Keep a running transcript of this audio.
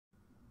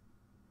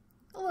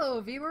Hello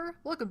viewer,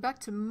 welcome back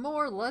to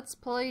more Let's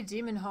Play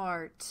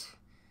Demonheart.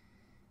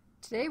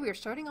 Today we are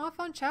starting off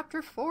on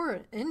Chapter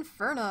 4,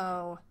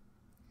 Inferno.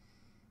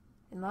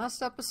 In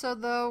last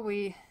episode though,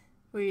 we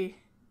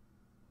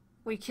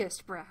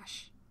kissed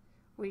Brash.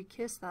 We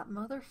kissed that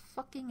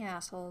motherfucking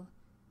asshole.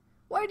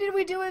 Why did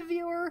we do it,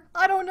 viewer?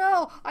 I don't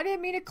know! I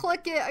didn't mean to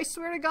click it, I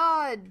swear to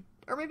God!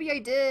 Or maybe I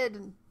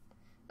did.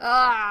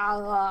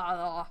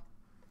 Yeah,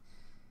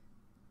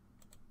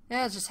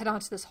 let's just head on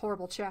to this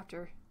horrible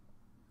chapter.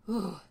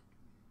 Ooh.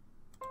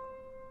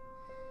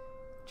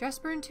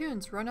 Jasper and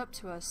Toons run up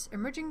to us,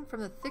 emerging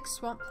from the thick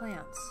swamp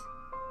plants.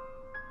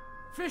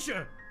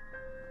 Fisher!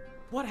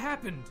 What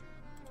happened?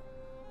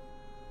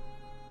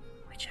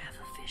 Which half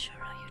of Fisher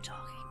are you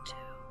talking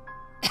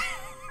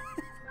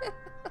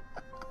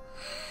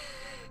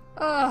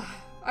to?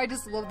 I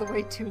just love the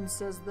way Toons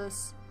says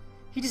this.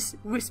 He just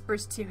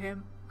whispers to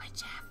him,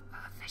 which half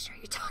of Fisher are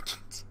you talking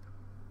to?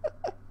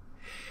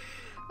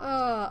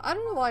 I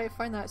don't know why I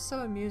find that so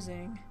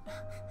amusing.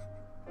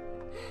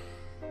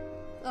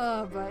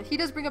 But he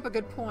does bring up a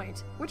good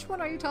point. Which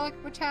one are you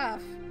talking? Which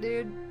half,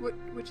 dude?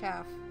 Which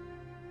half?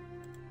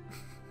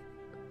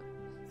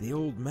 The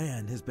old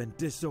man has been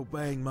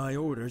disobeying my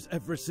orders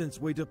ever since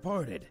we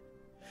departed.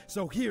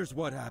 So here's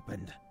what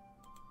happened.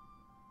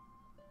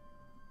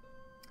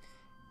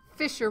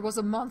 Fisher was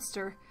a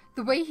monster.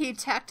 The way he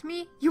attacked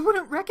me, you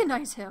wouldn't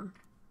recognize him.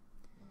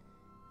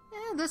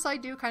 Yeah, this I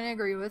do kind of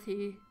agree with.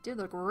 He did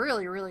look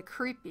really, really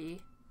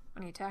creepy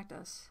when he attacked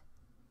us.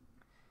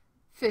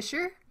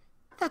 Fisher?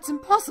 That's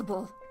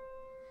impossible!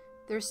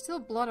 There's still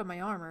blood on my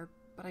armor,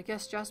 but I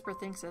guess Jasper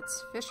thinks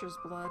it's Fisher's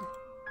blood.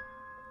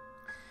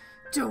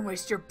 Don't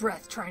waste your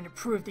breath trying to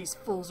prove these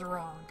fools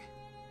wrong.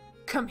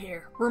 Come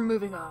here, we're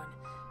moving on.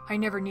 I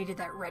never needed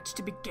that wretch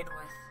to begin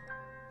with.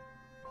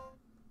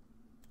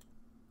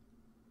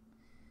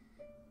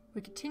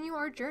 We continue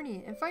our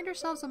journey and find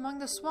ourselves among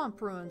the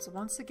swamp ruins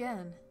once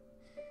again.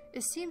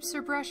 It seems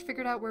Sir Brash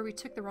figured out where we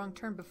took the wrong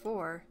turn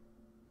before.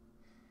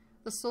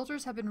 The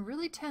soldiers have been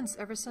really tense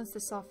ever since they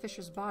saw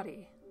Fisher's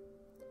body.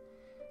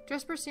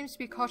 Jasper seems to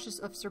be cautious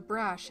of Sir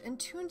Brash, and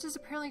Toons is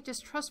apparently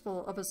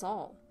distrustful of us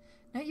all,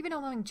 not even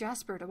allowing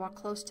Jasper to walk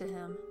close to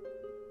him.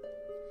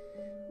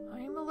 I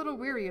am a little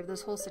weary of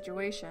this whole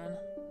situation.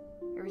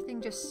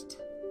 Everything just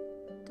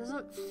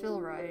doesn't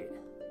feel right.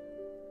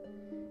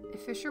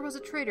 If Fisher was a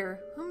traitor,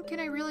 whom can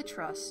I really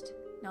trust?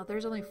 Now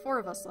there's only 4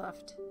 of us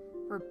left.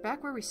 We're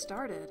back where we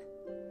started.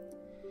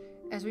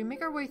 As we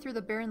make our way through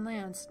the barren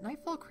lands,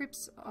 nightfall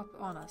creeps up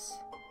on us.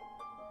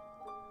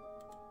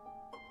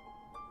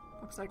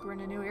 Looks like we're in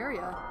a new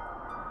area.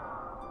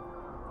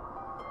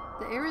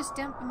 The air is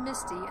damp and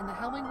misty, and the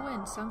howling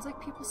wind sounds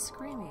like people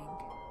screaming.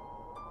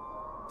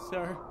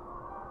 Sir,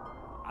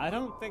 I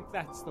don't think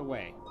that's the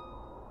way.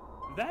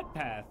 That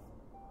path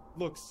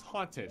looks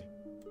haunted.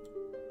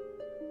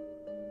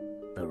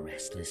 The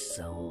restless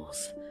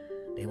souls.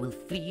 They will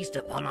feast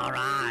upon our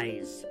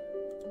eyes.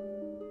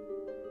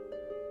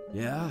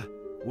 Yeah?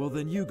 Well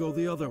then you go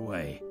the other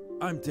way.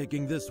 I'm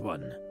taking this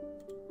one.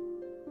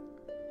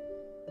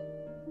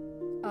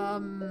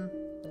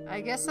 I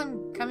guess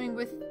I'm coming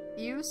with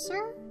you,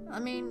 sir? I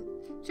mean,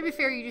 to be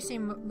fair, you do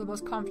seem the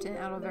most confident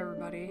out of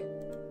everybody.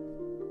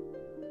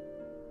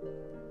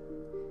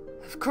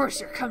 Of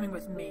course you're coming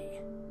with me.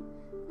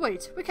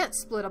 Wait, we can't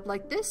split up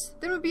like this.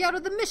 Then we'd be out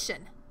of the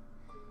mission.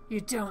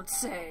 You don't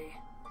say.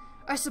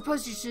 I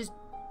suppose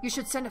you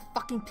should send a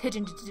fucking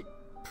pigeon to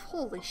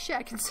holy shit,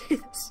 I can say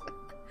this.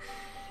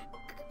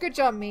 Good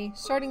job, me.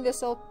 Starting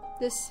this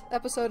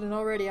episode and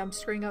already I'm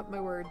screwing up my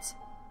words.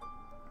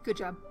 Good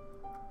job.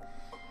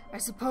 I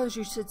suppose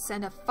you should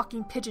send a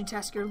fucking pigeon to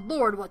ask your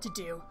lord what to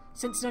do,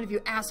 since none of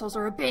you assholes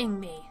are obeying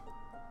me.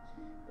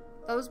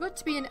 That was meant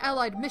to be an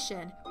allied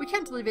mission. We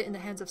can't leave it in the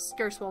hands of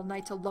Scarecewell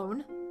Knight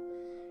alone.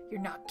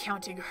 You're not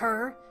counting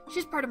her.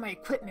 She's part of my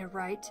equipment,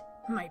 right?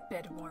 My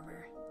bed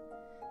warmer.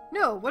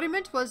 No, what I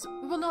meant was,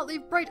 we will not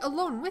leave Bright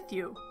alone with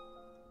you.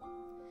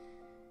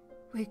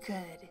 We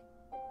could,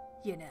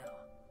 you know.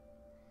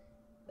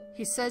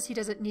 He says he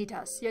doesn't need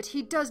us, yet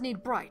he does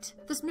need Bright.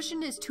 This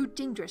mission is too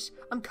dangerous.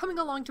 I'm coming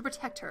along to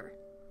protect her.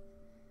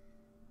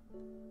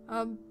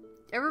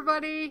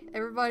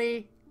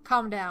 Everybody,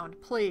 calm down,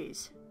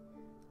 please.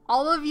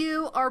 All of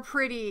you are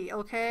pretty,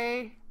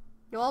 okay?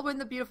 You'll all win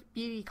the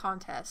beauty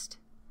contest.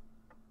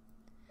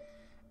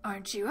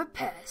 Aren't you a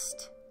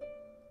pest?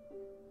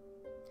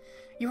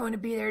 You want to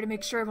be there to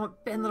make sure I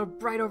won't bend little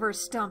Bright over a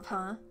stump,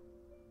 huh?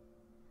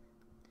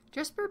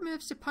 Jasper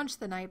moves to punch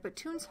the knight, but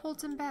Toons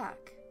holds him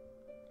back.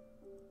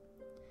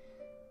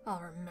 I'll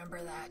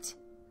remember that.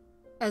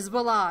 As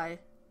will I.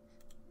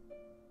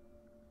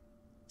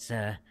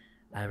 Sir,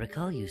 I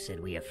recall you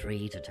said we are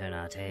free to turn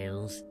our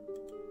tails.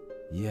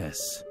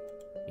 Yes.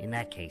 In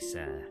that case,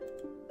 sir.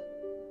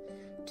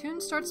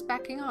 Toons starts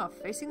backing off,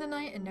 facing the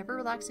knight and never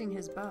relaxing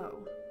his bow.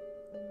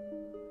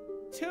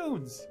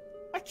 Toons!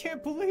 I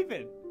can't believe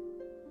it!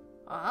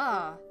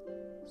 Ah,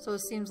 so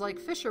it seems like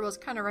Fisher was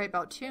kinda right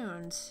about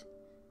Toons.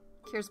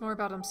 Cares more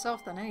about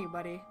himself than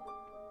anybody.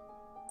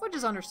 Which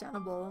is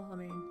understandable. I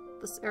mean,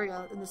 this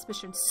area in this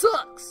mission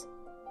sucks!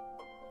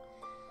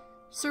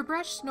 Sir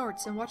Brash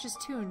snorts and watches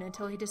Toon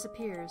until he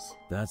disappears.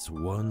 That's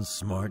one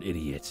smart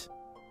idiot.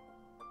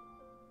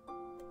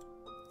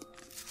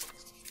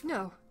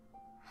 No.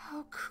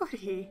 How could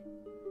he?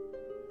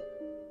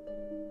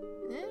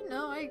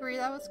 No, I agree,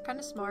 that was kind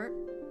of smart.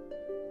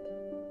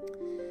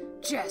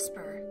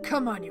 Jasper,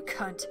 come on, you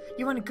cunt.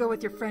 You want to go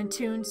with your friend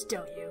Toons,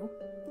 don't you?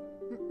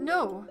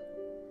 No.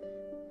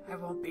 I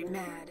won't be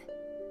mad.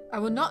 I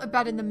will not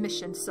abandon the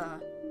mission,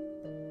 sir.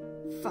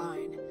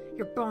 Fine.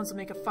 Your bones will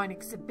make a fine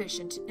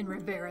exhibition in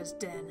Rivera's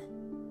den.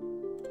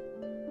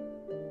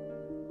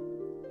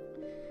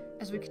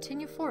 As we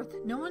continue forth,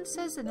 no one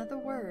says another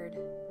word.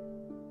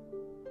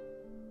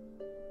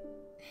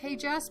 Hey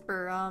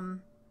Jasper,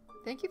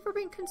 thank you for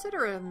being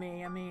considerate of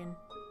me. I mean,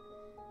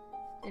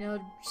 you know,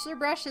 Sir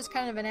Brash is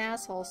kind of an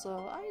asshole,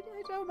 so I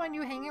don't mind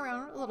you hanging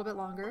around a little bit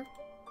longer.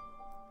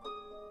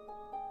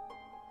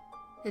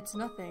 It's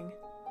nothing.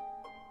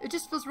 It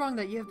just feels wrong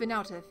that you've been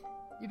out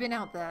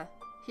there,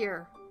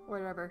 here,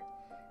 whatever.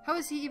 How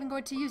is he even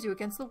going to use you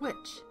against the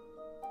witch?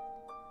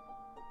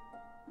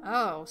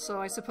 Oh,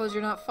 so I suppose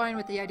you're not fine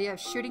with the idea of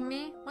shooting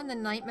me when the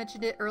knight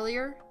mentioned it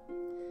earlier?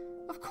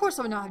 Of course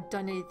I would not have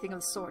done anything of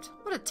the sort.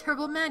 What a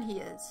terrible man he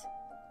is.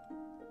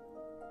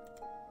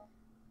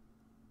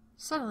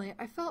 Suddenly,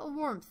 I felt a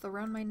warmth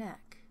around my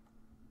neck.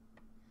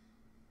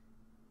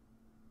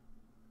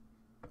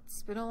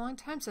 It's been a long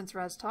time since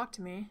Raz talked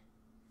to me.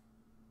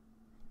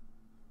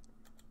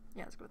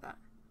 Yeah, let's go with that.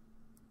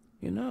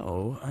 You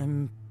know,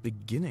 I'm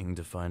beginning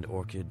to find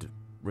Orchid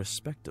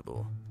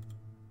respectable.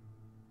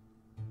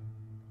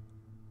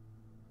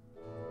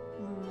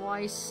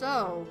 Why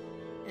so?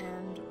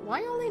 And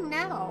why only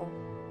now?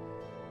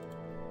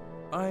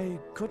 I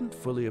couldn't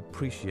fully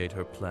appreciate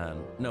her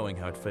plan, knowing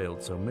how it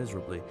failed so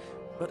miserably,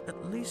 but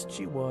at least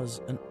she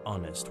was an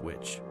honest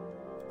witch.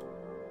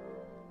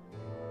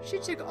 She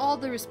took all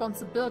the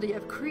responsibility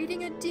of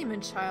creating a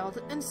demon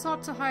child and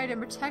sought to hide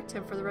and protect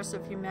him for the rest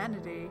of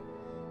humanity.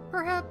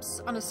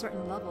 Perhaps, on a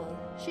certain level,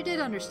 she did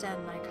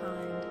understand my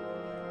kind.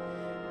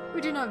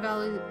 We do not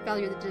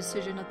value the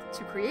decision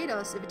to create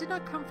us if it did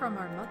not come from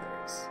our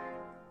mothers.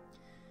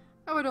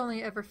 I would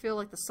only ever feel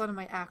like the son of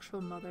my actual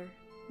mother,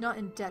 not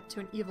in debt to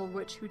an evil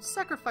witch who'd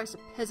sacrifice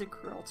a peasant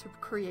girl to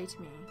create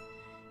me,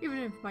 even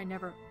if my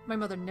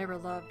mother never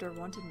loved or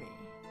wanted me.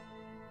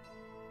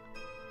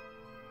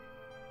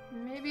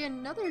 Maybe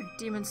another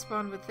demon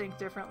spawn would think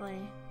differently.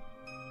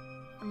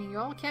 I mean, you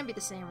all can't be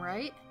the same,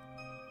 right?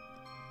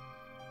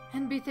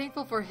 And be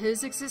thankful for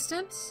his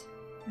existence?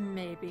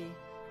 Maybe.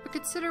 But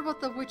consider what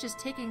the witch is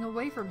taking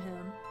away from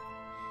him.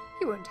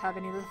 He wouldn't have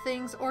any of the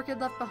things Orchid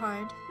left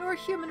behind, nor a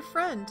human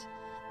friend.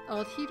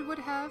 All he would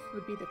have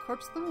would be the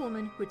corpse of the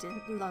woman who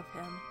didn't love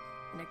him,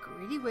 and a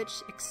greedy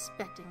witch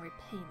expecting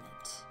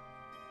repayment.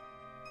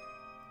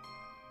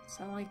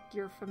 Sound like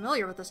you're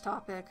familiar with this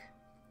topic.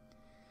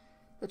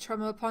 The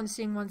trauma upon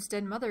seeing one's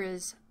dead mother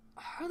is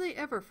hardly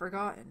ever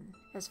forgotten,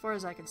 as far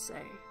as I can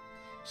say.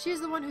 She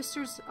is the one who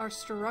stirs our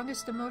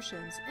strongest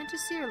emotions, and to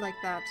see her like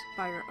that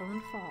by her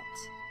own fault.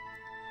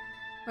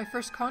 My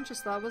first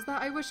conscious thought was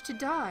that I wished to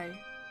die,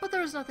 but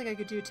there was nothing I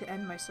could do to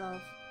end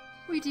myself.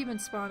 We demon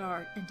spawn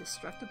are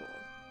indestructible.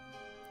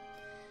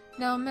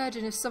 Now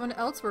imagine if someone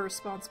else were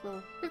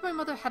responsible, if my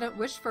mother hadn't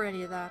wished for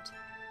any of that.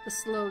 The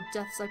slow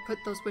deaths I put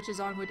those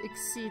witches on would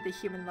exceed the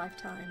human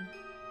lifetime.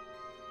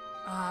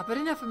 Ah, but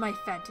enough of my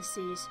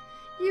fantasies.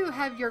 You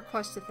have your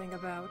quest to think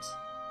about.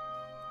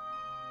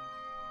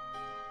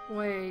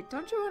 Wait,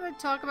 don't you want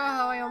to talk about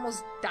how I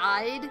almost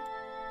died?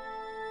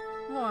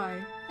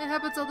 Why? It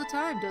happens all the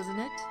time, doesn't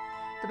it?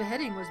 The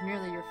beheading was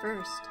merely your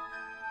first.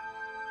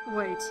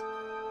 Wait,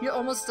 you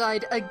almost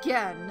died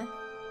again?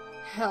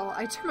 Hell,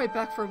 I turned my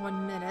back for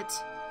 1 minute.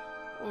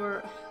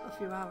 Or a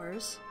few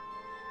hours.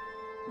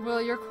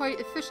 Well, you're quite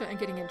efficient at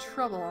getting in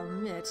trouble, I'll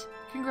admit.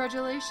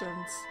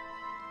 Congratulations.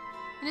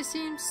 And it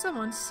seems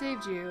someone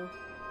saved you.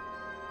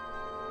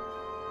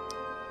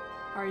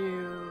 Are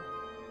you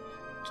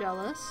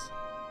jealous?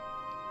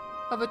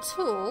 Of a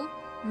tool?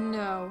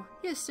 No,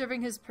 he is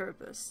serving his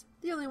purpose,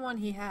 the only one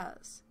he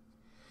has.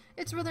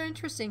 It's rather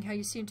interesting how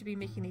you seem to be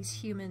making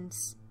these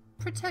humans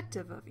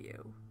protective of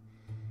you.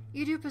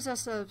 You do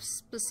possess a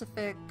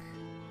specific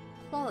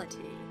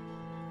quality.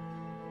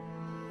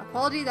 A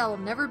quality that will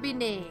never be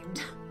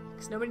named,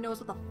 because nobody knows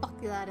what the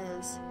fuck that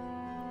is.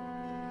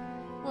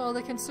 Well,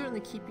 they can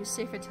certainly keep you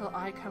safe until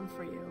I come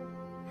for you.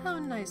 How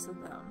nice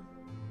of them.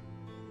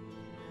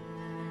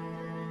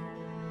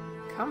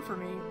 Come for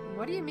me?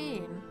 What do you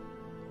mean?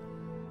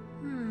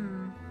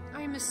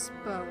 I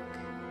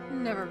misspoke.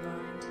 Never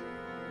mind.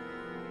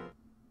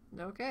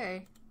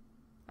 Okay,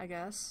 I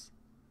guess.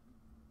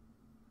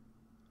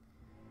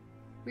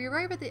 We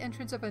arrive at the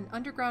entrance of an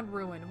underground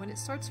ruin when it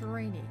starts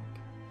raining.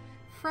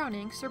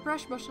 Frowning, Sir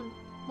Brash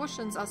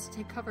motions us to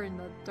take cover in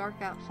the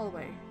dark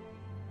hallway.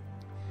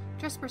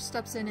 Jasper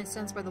steps in and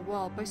stands by the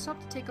wall, but I stop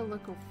to take a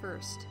look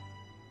first.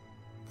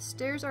 The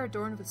stairs are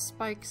adorned with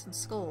spikes and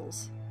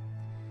skulls.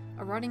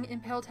 A rotting,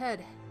 impaled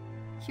head.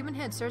 Human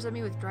head stares at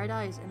me with dried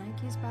eyes, and I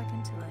gaze back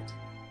into it.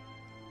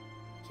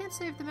 Can't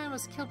say if the man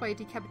was killed by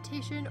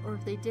decapitation or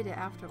if they did it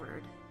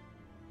afterward.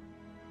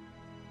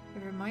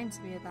 It reminds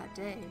me of that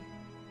day.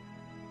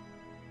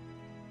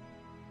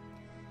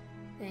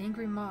 The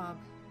angry mob,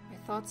 my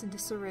thoughts in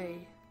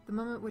disarray, the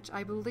moment which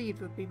I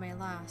believed would be my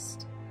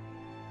last.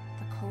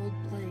 The cold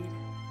blade.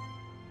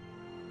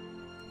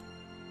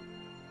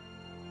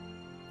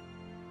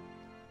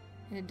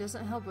 And it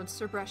doesn't help when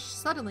Sir Bresh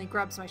suddenly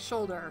grabs my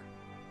shoulder.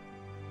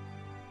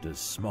 Does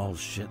small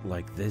shit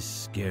like this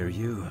scare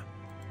you?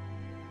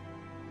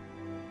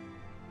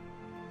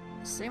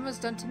 The same was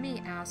done to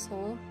me,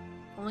 asshole.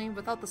 Only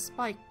without the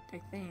spike, I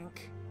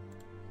think.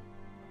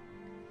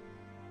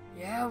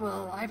 Yeah,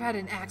 well, I've had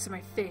an axe in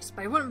my face,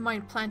 but I wouldn't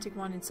mind planting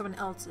one in someone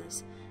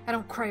else's. I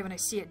don't cry when I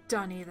see it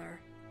done,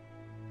 either.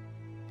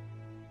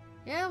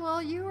 Yeah,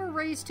 well, you were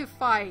raised to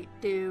fight,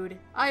 dude.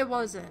 I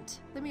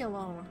wasn't. Leave me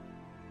alone.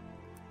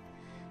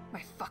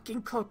 My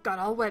fucking cloak got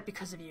all wet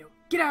because of you.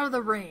 Get out of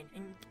the rain,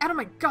 and out of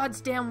my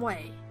god's damn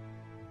way.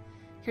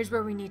 Here's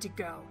where we need to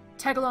go.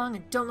 Tag along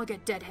and don't look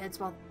at deadheads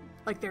while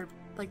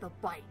they'll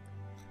bite.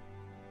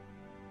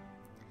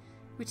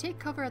 We take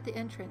cover at the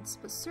entrance,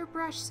 but Sir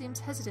Bresh seems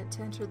hesitant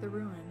to enter the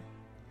ruin.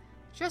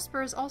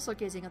 Jesper is also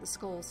gazing at the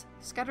skulls,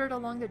 scattered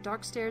along the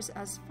dark stairs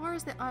as far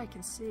as the eye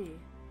can see.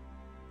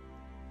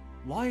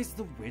 Why is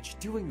the witch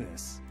doing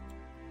this?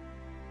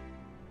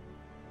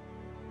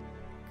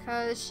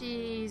 'Cause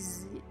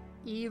she's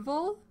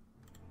evil?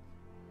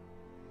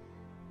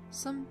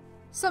 Some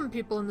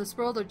people in this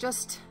world are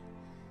just...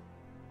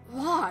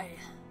 Why?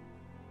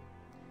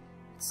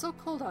 It's so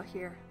cold out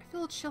here. I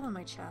feel a chill in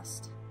my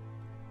chest.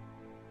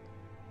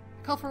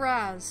 I call for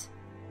Raz.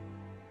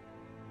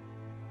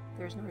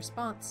 There's no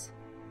response.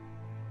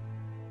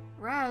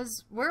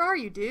 Raz, where are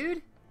you,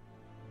 dude?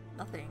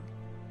 Nothing.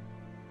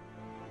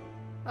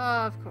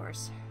 Of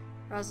course.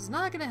 Raz is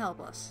not gonna help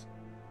us.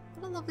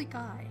 What a lovely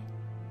guy.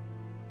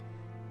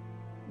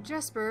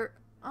 Jesper,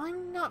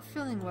 I'm not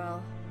feeling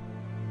well.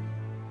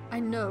 I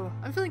know.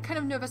 I'm feeling kind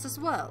of nervous as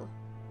well.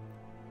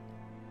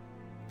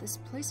 This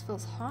place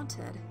feels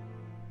haunted.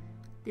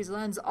 These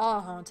lands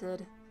are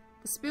haunted.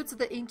 The spirits of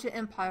the ancient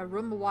empire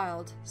roam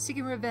wild,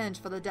 seeking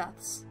revenge for the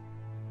deaths.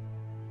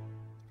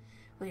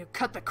 Will you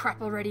cut the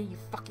crap already, you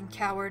fucking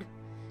coward?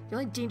 The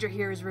only danger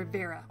here is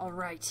Rivera,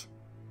 alright.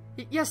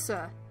 Yes,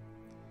 sir.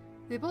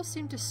 They both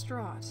seem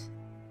distraught.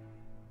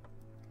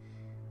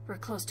 We're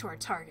close to our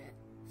target.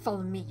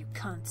 Follow me, you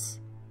cunts.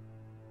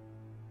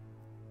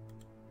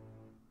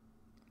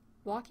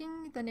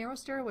 Walking the narrow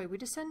stairway, we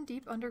descend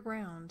deep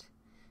underground.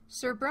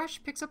 Sir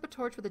Bresh picks up a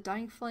torch with a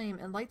dying flame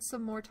and lights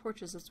some more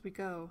torches as we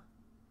go.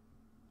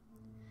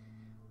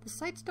 The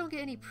sights don't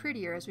get any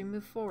prettier as we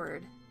move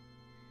forward.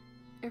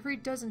 Every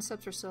dozen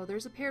steps or so,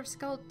 there's a pair of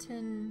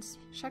skeletons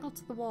shackled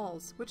to the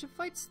walls, which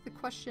invites the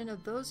question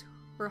of those who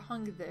were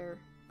hung there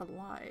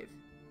alive.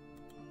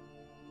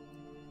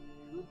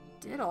 Who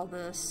did all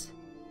this?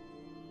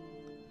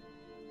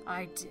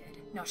 I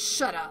did. Now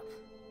shut up!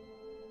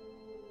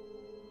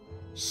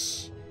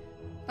 Shh!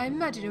 I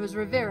imagine it was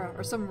Rivera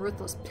or some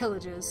ruthless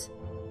pillages.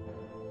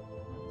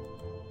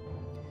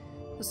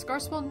 The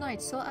Scarswell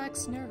Knight still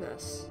acts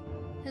nervous.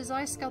 His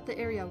eyes scout the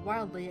area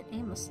wildly and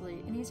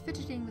aimlessly, and he's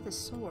fidgeting with his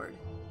sword.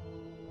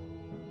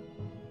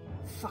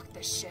 Fuck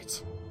this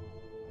shit.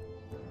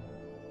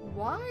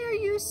 Why are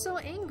you so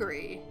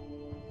angry?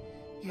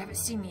 You haven't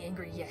seen me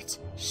angry yet.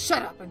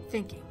 Shut up, I'm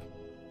thinking.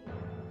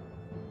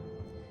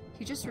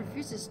 He just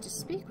refuses to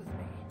speak with me.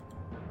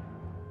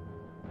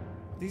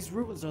 These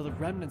ruins are the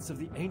remnants of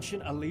the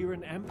ancient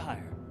Illyrian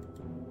Empire.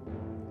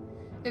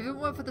 If it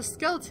weren't for the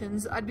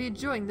skeletons, I'd be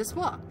enjoying this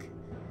walk.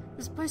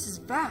 This place is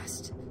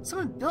vast.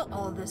 Someone built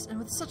all of this, and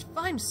with such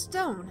fine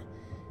stone.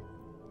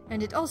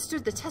 And it all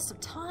stood the test of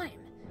time.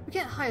 We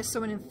can't hire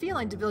someone in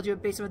feline to build you a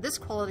basement of this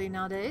quality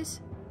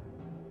nowadays.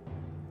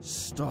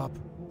 Stop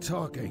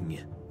talking.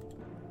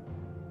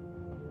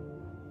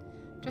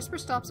 Jesper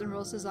stops and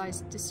rolls his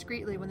eyes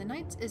discreetly when the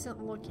knight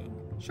isn't looking.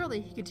 Shortly,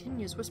 he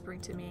continues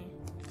whispering to me.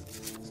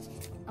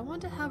 I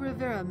wonder how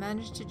Rivera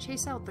managed to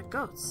chase out the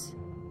goats.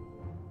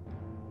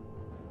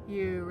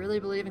 You really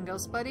believe in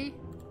ghosts, buddy?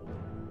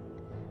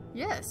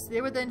 Yes,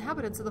 they were the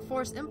inhabitants of the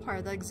Forest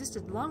Empire that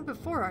existed long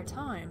before our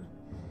time.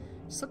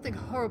 Something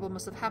horrible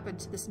must have happened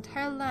to this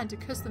entire land to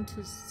curse them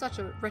to such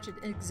a wretched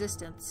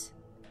existence.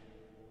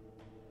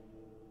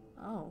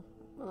 Oh,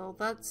 well,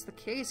 that's the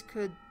case.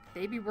 Could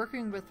they be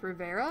working with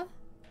Rivera?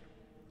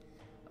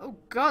 Oh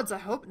gods, I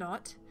hope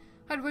not.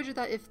 I'd wager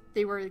that if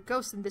they were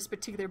ghosts in this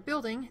particular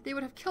building, they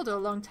would have killed it a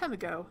long time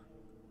ago.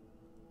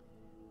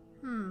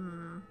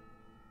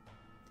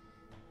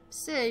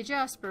 Say,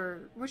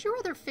 Jasper, would you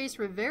rather face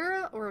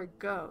Rivera or a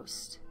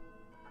ghost?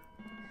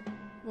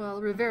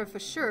 Well, Rivera for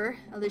sure.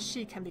 At least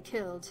she can be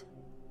killed.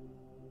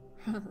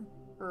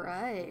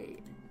 Right.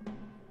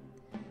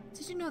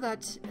 Did you know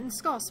that in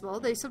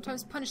Scarswell they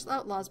sometimes punish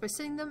outlaws by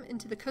sending them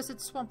into the cursed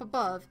swamp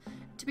above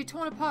to be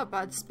torn apart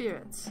by the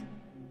spirits?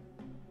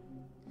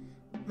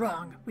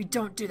 Wrong. We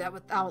don't do that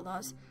with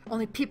outlaws.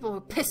 Only people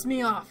who piss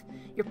me off.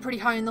 You're pretty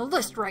high on the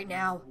list right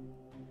now.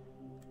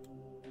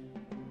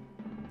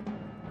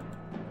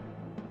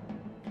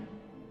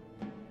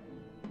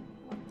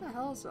 What the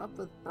hell's up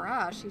with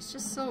Brash? He's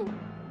just so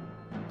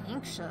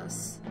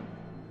anxious.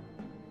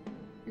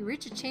 We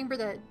reach a chamber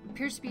that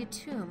appears to be a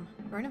tomb.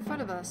 Right in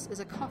front of us is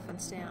a coffin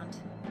stand.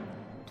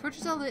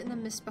 Torches are lit in the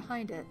mist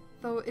behind it,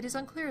 though it is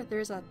unclear if there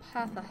is a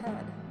path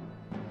ahead.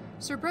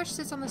 Sir Brush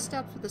sits on the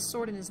steps with a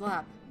sword in his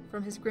lap.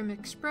 From his grim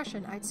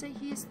expression, I'd say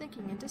he is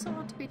thinking and doesn't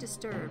want to be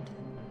disturbed.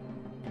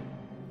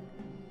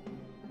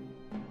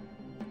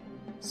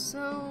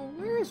 So,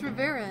 where is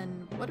Rivera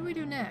and what do we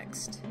do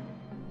next?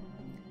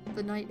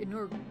 The knight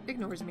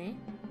ignores me,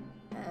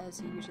 as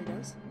he usually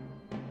does.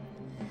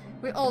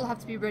 We all have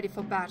to be ready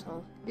for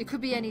battle. It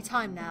could be any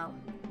time now.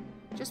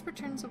 Jesper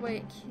turns away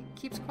and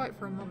keeps quiet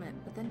for a moment,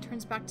 but then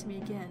turns back to me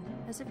again,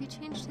 as if he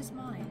changed his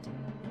mind.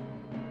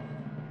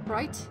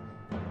 Right?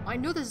 I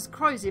know this is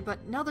crazy,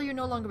 but now that you're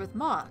no longer with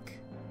Mark...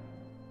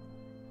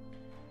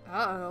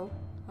 Uh-oh.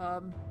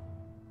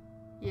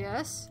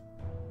 Yes?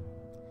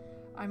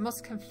 I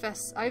must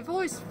confess, I've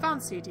always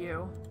fancied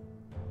you.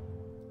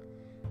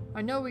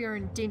 I know we are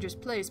in a dangerous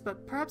place,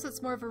 but perhaps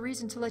that's more of a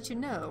reason to let you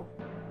know.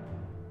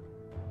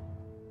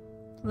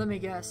 Let me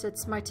guess,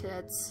 it's my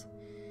tits.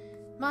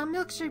 My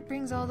milkshake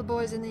brings all the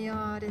boys in the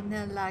yard, and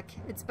they're like,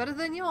 it's better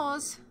than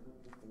yours.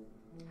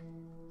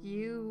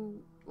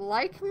 You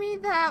like me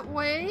that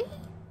way?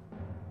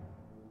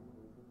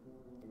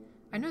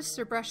 I noticed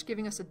Sir Brush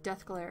giving us a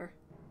death glare.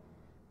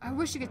 I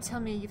wish you could tell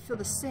me you feel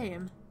the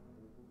same.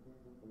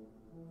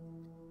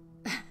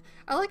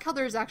 I like how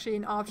there's actually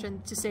an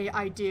option to say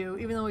I do,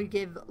 even though we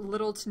give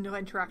little to no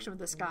interaction with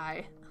this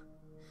guy.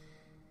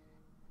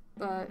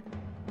 But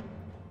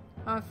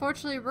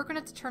unfortunately, we're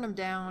gonna have to turn him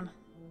down.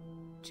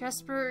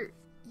 Jesper,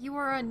 you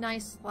are a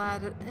nice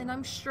lad, and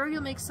I'm sure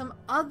you'll make some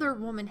other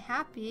woman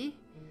happy.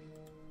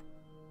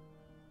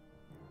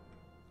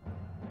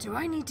 Do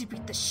I need to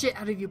beat the shit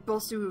out of you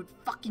both so you would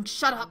fucking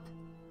shut up?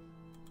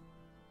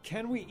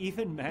 Can we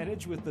even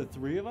manage with the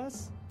three of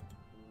us?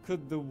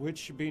 Could the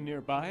witch be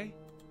nearby?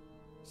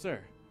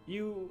 Sir,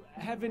 you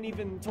haven't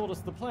even told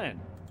us the plan.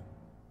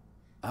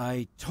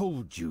 I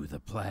told you the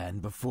plan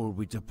before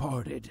we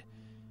departed.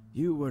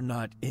 You were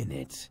not in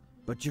it,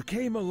 but you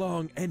came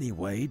along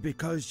anyway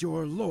because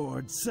your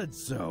lord said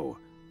so.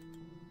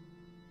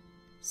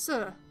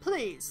 Sir,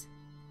 please.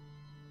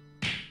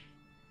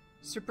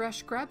 Sir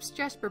Brush grabs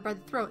Jesper by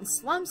the throat and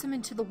slams him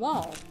into the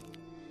wall.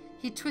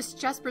 He twists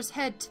Jesper's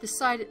head to the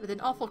side with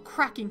an awful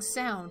cracking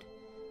sound.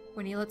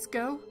 When he lets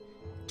go,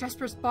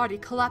 Jesper's body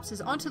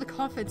collapses onto the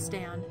coffin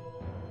stand.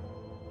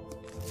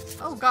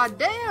 Oh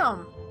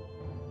goddamn!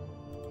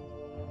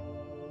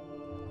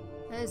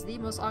 That is the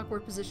most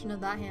awkward position of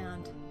that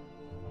hand.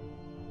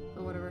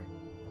 But whatever.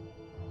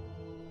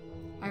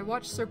 I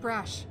watch Sir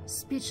Brush,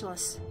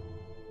 speechless.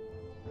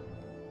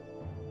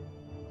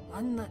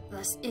 One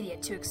less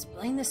idiot to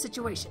explain the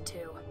situation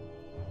to.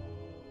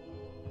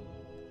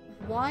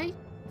 Why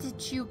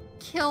did you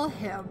kill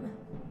him?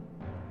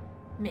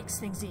 Makes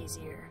things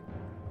easier.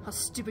 How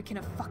stupid can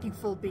a fucking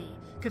fool be?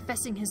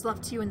 Confessing his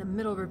love to you in the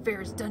middle of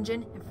Rivera's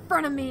dungeon, in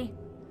front of me?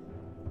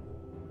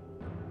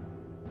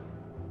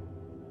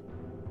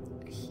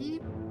 He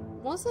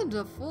wasn't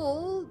a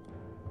fool.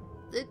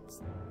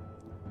 It's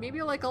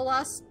maybe like a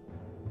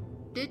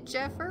last-ditch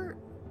effort?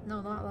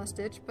 No, not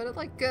last-ditch, but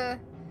like,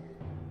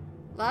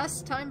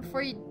 last time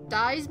before he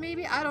dies,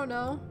 maybe? I don't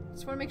know.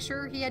 Just want to make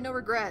sure he had no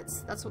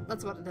regrets. That's what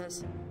it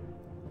is.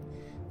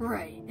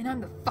 Right, and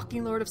I'm the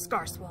fucking Lord of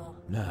Scarswell.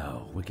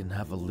 Now we can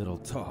have a little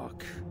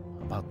talk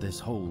about this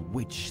whole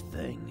witch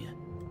thing.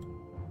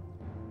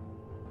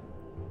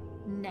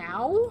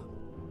 Now?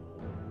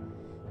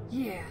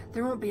 Yeah,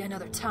 there won't be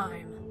another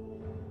time.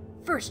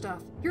 First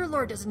off, your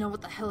lord doesn't know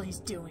what the hell he's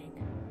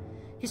doing.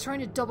 He's trying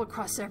to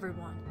double-cross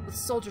everyone. With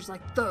soldiers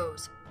like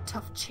those,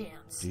 tough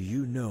chance. Do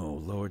you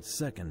know Lord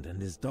Second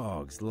and his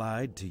dogs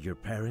lied to your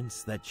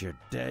parents that you're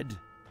dead?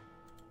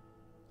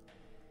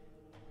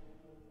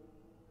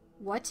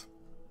 What?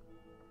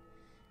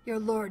 Your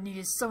lord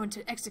needed someone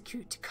to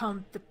execute to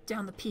calm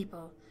down the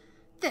people.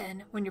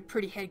 Then, when your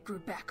pretty head grew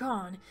back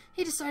on,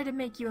 he decided to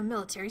make you a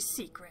military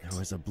secret. There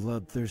was a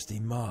bloodthirsty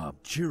mob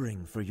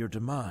cheering for your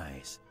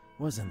demise,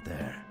 wasn't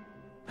there?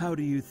 How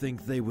do you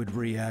think they would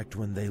react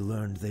when they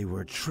learned they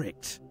were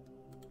tricked?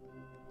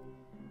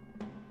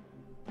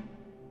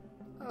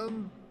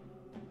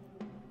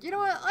 You know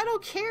what? I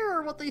don't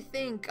care what they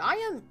think. I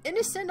am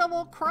innocent of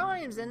all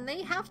crimes, and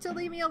they have to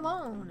leave me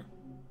alone.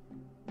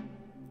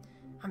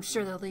 I'm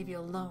sure they'll leave you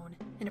alone,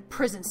 in a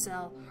prison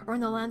cell, or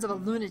in the lands of a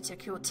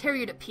lunatic who will tear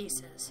you to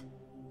pieces.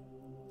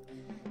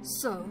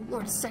 So,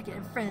 Lord Second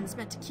and friends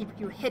meant to keep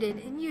you hidden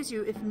and use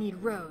you if need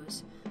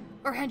rose,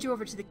 or hand you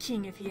over to the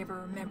king if he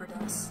ever remembered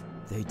us.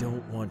 They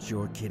don't want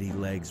your kitty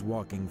legs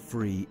walking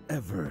free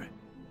ever.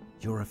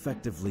 You're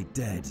effectively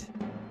dead.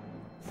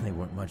 They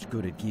weren't much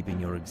good at keeping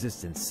your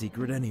existence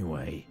secret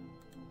anyway.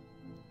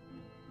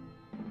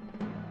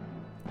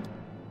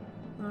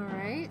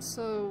 Alright,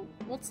 so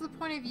what's the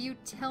point of you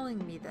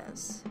telling me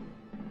this?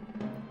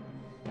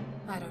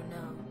 I don't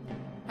know.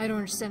 I don't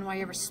understand why I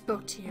ever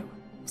spoke to you,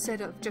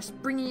 instead of just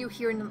bringing you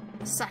here in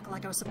a sack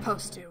like I was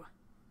supposed to.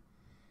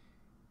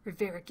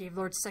 Rivera gave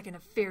Lord Second a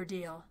fair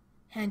deal.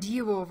 Hand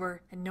you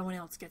over, and no one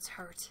else gets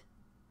hurt.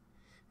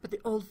 But the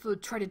old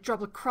food tried to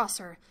double cross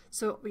her,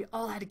 so we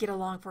all had to get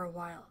along for a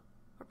while.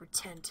 Or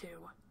pretend to.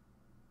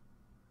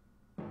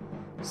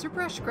 Sir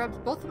Brash grabs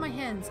both of my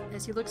hands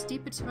as he looks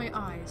deep into my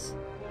eyes.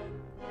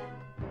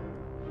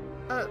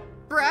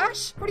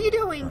 Brash? What are you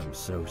doing? I'm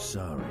so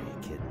sorry,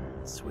 kitten,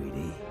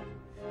 sweetie.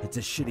 It's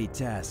a shitty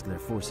task they're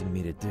forcing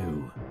me to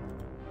do.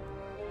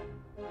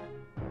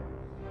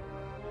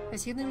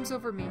 As he looms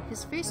over me,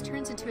 his face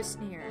turns into a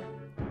sneer.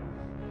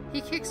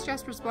 He kicks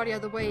Jasper's body out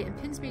of the way and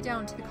pins me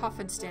down to the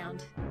coffin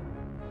stand.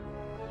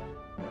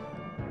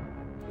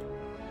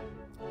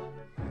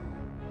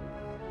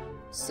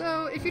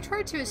 So, if you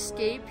try to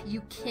escape,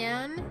 you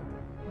can,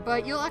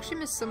 but you'll actually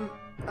miss some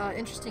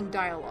interesting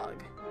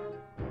dialogue.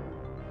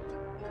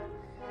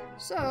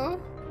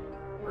 So,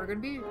 we're gonna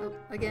be,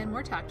 again,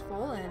 more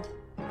tactful and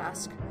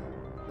ask,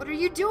 "What are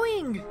you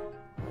doing?"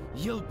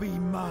 You'll be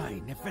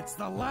mine if it's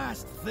the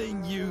last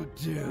thing you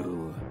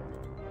do.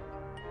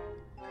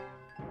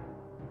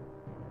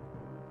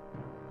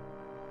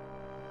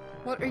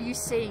 What are you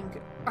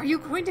saying? Are you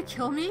going to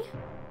kill me?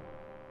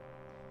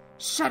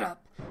 Shut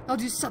up! I'll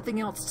do something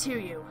else to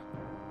you.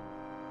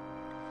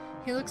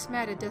 He looks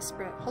mad and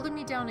desperate, holding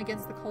me down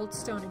against the cold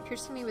stone and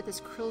piercing me with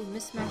his cruel,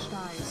 mismatched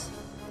eyes.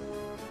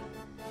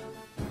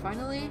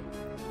 Finally,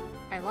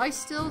 I lie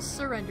still,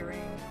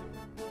 surrendering.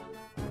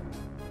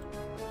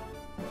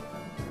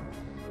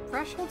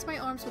 Brash holds my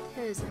arms with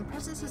his and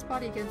presses his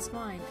body against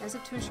mine, as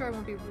if to ensure I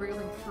won't be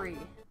wriggling free.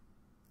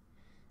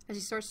 As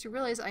he starts to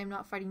realize I am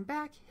not fighting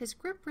back, his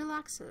grip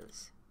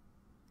relaxes.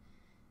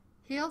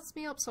 He helps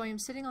me up so I am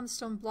sitting on the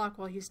stone block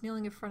while he is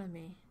kneeling in front of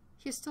me.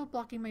 He is still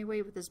blocking my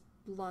way with his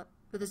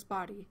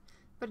body,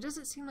 but it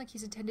doesn't seem like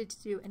he's intended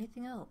to do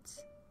anything else.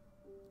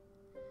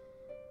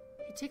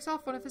 He takes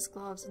off one of his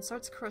gloves and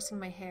starts caressing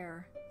my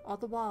hair, all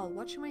the while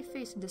watching my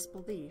face in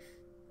disbelief.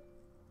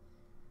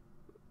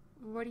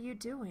 What are you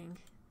doing?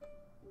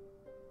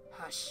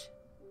 Hush.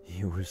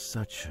 You were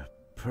such a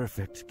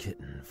perfect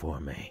kitten for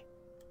me.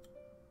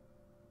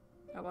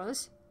 I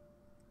was?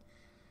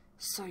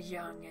 So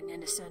young and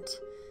innocent.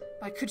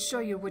 I could show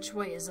you which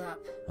way is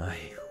up. I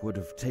would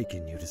have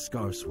taken you to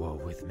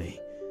Scarswell with me.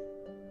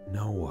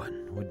 No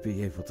one would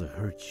be able to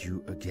hurt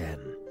you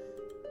again.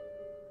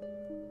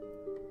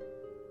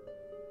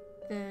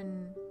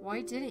 Then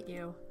why didn't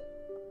you?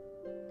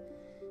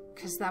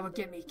 'Cause that would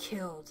get me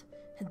killed,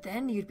 and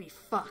then you'd be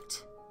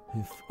fucked.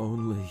 If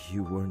only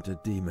you weren't a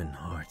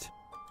Demonheart.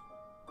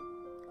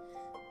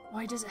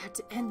 Why does it have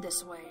to end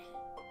this way?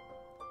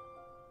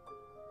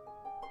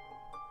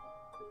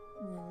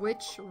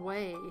 Which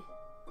way?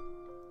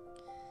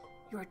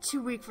 You are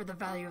too weak for the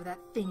value of that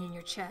thing in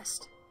your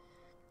chest.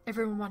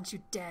 Everyone wants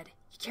you dead.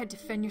 You can't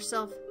defend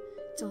yourself.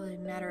 It's only a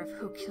matter of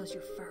who kills you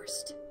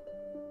first.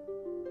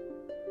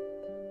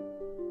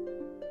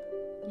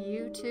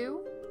 You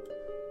too?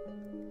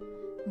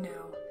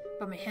 No,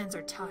 but my hands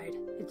are tied.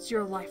 It's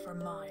your life or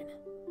mine.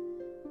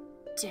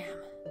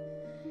 Damn.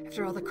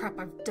 After all the crap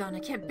I've done, I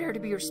can't bear to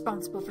be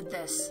responsible for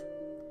this.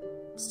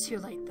 It's too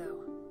late,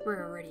 though.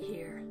 We're already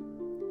here.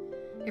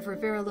 If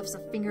Rivera lifts a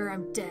finger,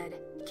 I'm dead.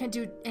 I can't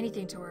do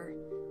anything to her.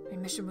 My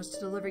mission was to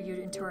deliver you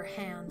into her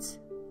hands.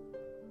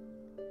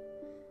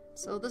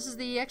 So this is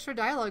the extra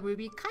dialogue we'd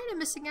be kind of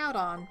missing out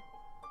on.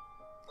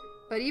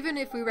 But even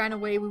if we ran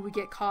away, we would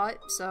get caught,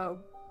 so...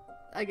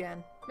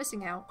 Again,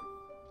 missing out.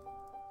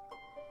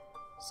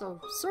 So,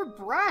 Sir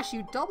Brash,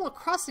 you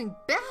double-crossing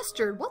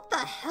bastard! What the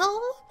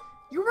hell?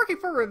 You're working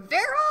for Rivera?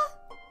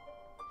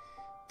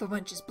 The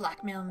wench is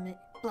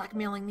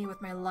blackmailing me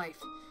with my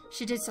life.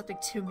 She did something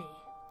to me,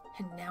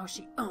 and now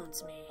she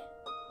owns me.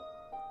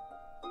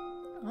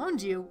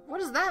 Owned you? What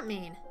does that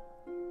mean?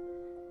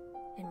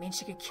 It means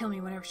she can kill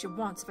me whenever she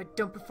wants if I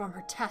don't perform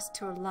her task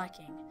to her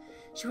liking.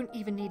 She wouldn't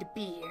even need to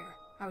be here.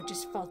 I would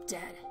just fall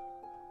dead.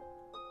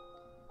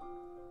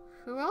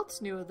 Who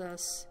else knew of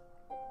this?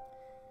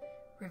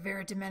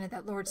 Rivera demanded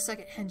that Lord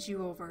Second hand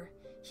you over.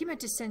 He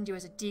meant to send you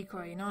as a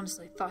decoy and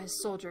honestly thought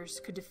his soldiers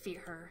could defeat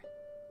her.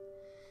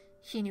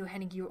 He knew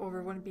handing you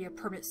over wouldn't be a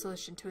permanent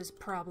solution to his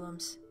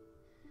problems.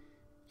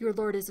 Your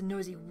lord is a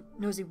nosy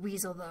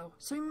weasel, though,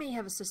 so he may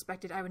have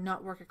suspected I would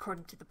not work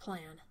according to the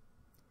plan.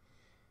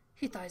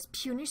 He thought his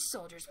puny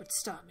soldiers would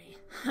stop me.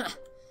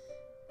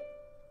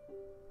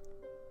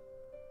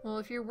 Well,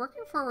 if you're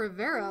working for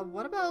Rivera,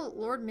 what about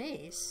Lord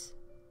Mace?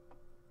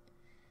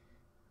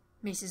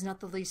 Mace is not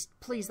the least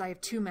pleased I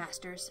have two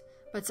masters,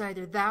 but it's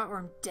either that or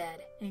I'm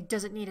dead, and he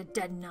doesn't need a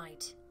dead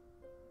knight.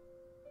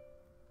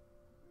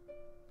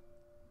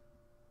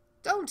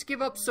 Don't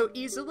give up so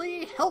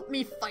easily! Help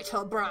me fight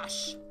her,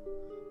 Brash!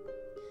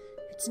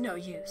 It's no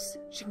use.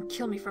 She can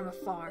kill me from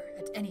afar,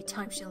 at any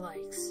time she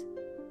likes.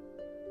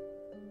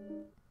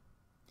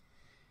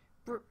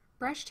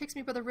 Brash takes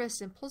me by the wrist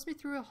and pulls me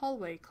through a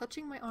hallway,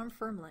 clutching my arm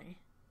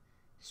firmly.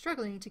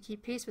 Struggling to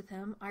keep pace with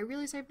him, I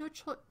realize I have no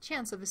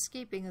chance of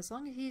escaping as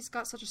long as he's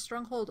got such a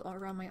strong hold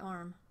around my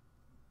arm.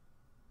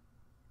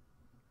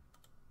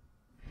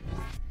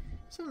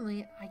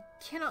 Suddenly, I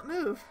cannot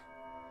move.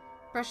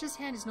 Brash's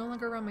hand is no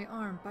longer around my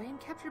arm, but I am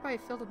captured by a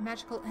field of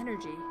magical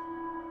energy.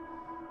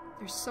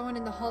 There's someone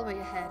in the hallway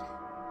ahead.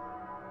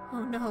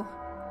 Oh no.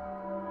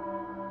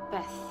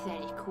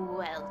 Pathetic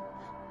whelp.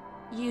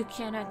 You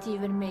cannot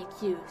even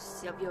make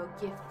use of your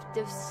gift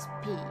of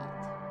speed.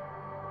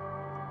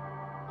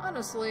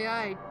 Honestly,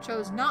 I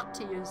chose not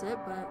to use it,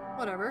 but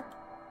whatever.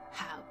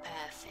 How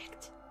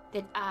perfect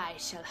that I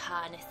shall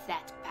harness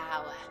that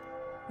power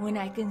when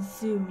I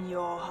consume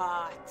your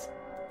heart.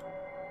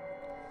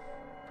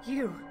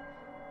 You...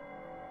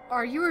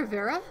 Are you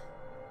Rivera?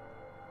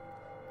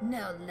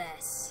 No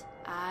less.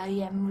 I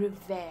am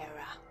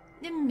Rivera,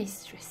 the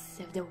mistress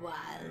of the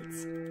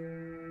wilds.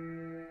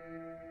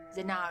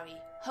 Zenari,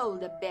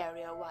 hold the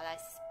barrier while I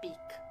speak.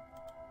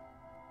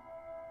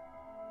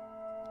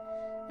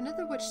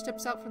 Another witch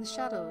steps out from the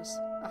shadows.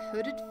 A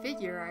hooded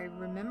figure I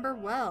remember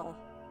well.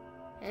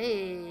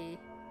 Hey.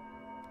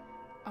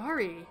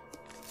 Ari.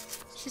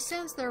 She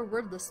stands there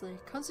wordlessly,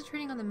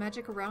 concentrating on the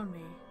magic around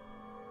me.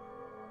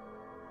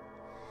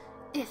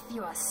 If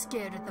you are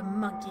scared of the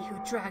monkey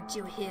who dragged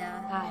you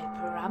here... I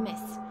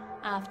promise,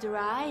 after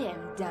I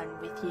am done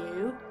with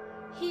you,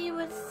 he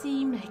will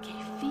seem like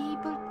a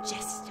feeble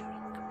jester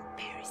in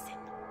comparison.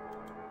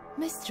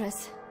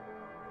 Mistress,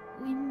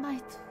 we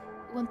might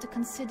want to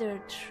consider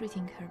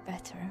treating her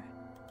better.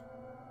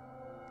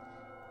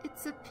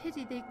 It's a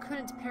pity they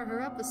couldn't pair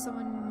her up with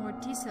someone more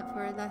decent for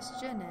her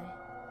last journey.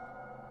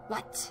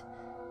 What?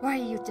 Why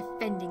are you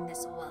defending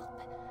this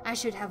whelp? I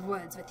should have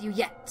words with you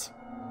yet.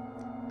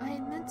 I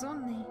meant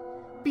only...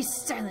 Be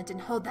silent and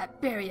hold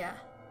that barrier.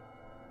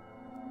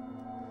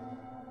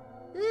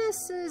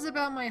 This is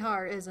about my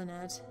heart, isn't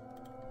it?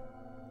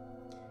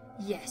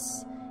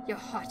 Yes, your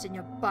heart and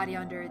your body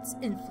under its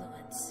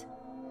influence.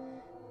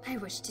 I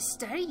wish to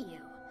study you.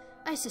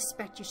 I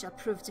suspect you shall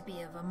prove to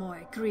be of a more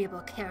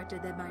agreeable character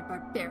than my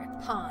barbaric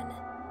pawn.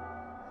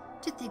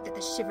 To think that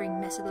the shivering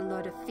mess of the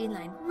Lord of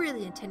Feline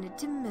really intended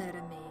to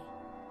murder me.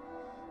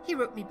 He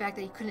wrote me back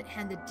that he couldn't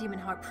hand the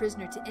Demonheart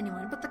prisoner to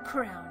anyone but the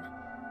crown.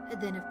 And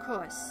then, of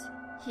course,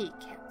 he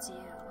kept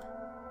you.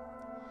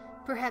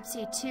 Perhaps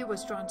he too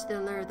was drawn to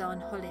the lure of the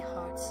unholy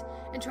hearts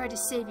and tried to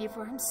save you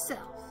for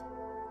himself.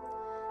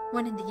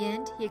 When in the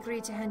end he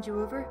agreed to hand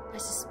you over, I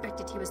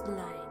suspected he was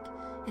lying,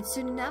 and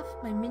soon enough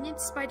my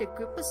minions spied a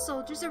group of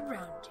soldiers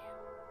around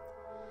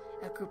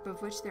you. A group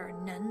of which there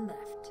are none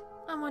left.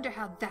 I wonder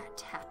how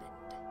that happened.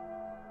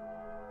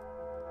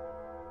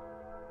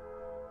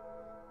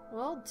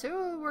 Well,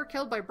 2 were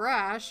killed by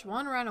Brash,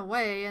 1 ran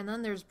away, and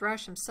then there's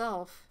Brash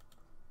himself.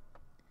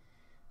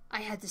 I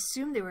had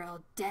assumed they were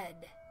all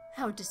dead.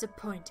 How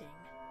disappointing.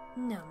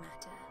 No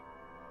matter.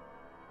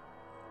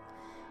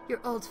 Your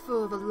old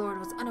fool of a lord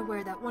was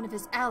unaware that one of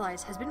his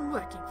allies has been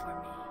working for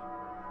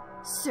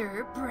me.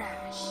 Sir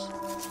Brash.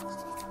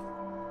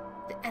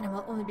 The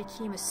animal only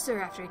became a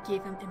sir after I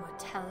gave him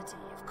immortality,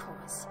 of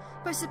course,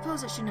 but I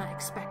suppose I should not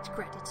expect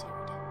gratitude.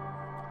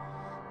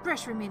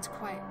 Brash remains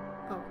quiet.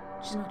 Oh,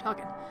 she's not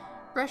talking.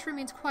 Brash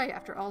remains quiet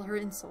after all her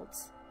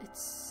insults. It's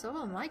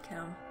so unlike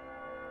him.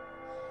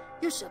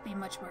 You shall be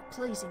much more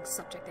pleasing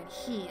subject than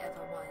he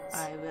ever was.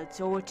 I will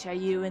torture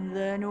you and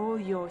learn all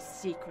your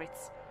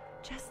secrets,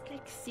 just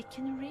like Sick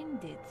and Rin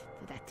did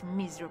to that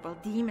miserable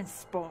demon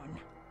spawn.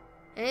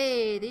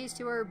 Hey, these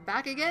 2 are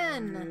back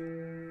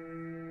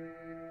again!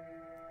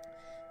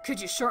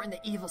 Could you shorten the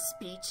evil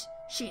speech?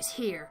 She's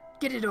here.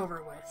 Get it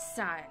over with.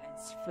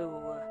 Silence,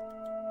 fool.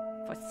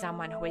 For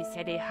someone who has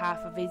had a half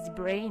of his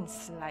brain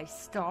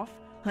sliced off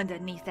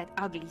underneath that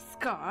ugly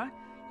scar,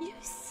 you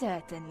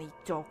certainly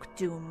talk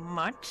too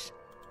much.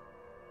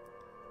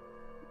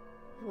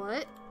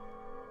 What?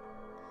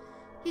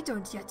 You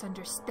don't yet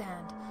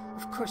understand.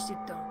 Of course you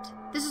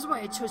don't. This is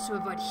why I chose to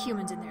avoid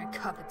humans and their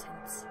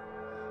incompetence.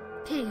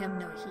 Pay him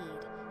no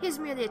heed. He is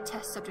merely a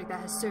test subject that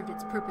has served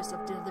its purpose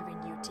of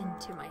delivering you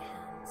into my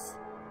hands.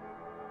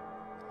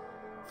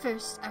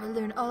 First, I will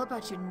learn all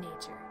about your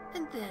nature,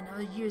 and then I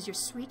will use your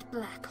sweet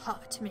black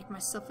heart to make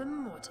myself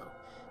immortal,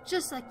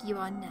 just like you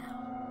are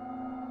now.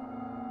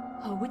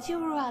 Or would you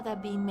rather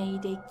be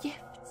made a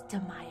gift to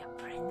my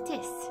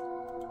apprentice?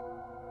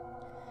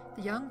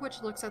 The young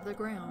witch looks at the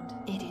ground.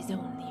 It is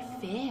only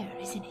fair,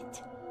 isn't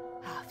it?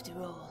 After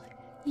all,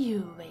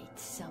 you ate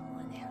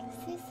someone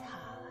else's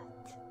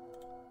heart.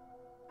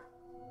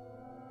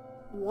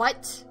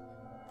 What?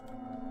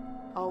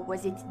 Or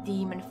was it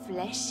demon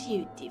flesh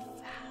you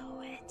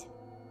devoured?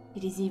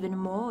 It is even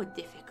more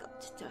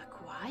difficult to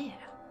acquire.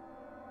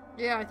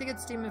 Yeah, I think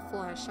it's demon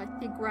flesh. I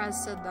think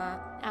Raz said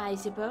that. I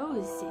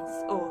suppose since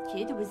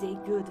Orchid was a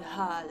good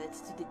harlot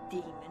to the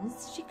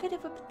demons, she could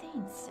have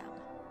obtained some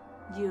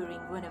during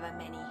one of her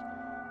many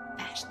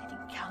passionate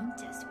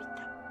encounters with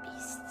the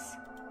beasts.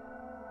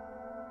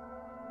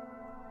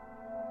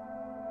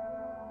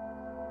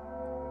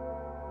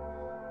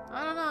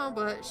 I don't know,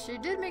 but she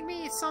did make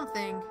me eat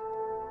something.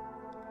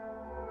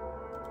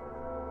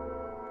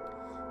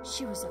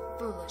 She was a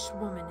foolish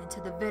woman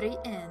until the very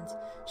end.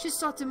 She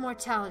sought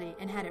immortality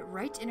and had it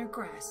right in her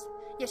grasp,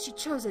 yet she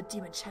chose a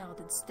demon child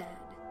instead.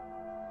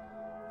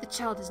 The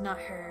child is not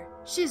her.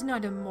 She is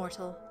not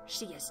immortal.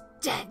 She is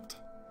dead.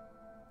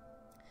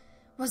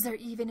 Was there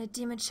even a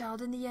demon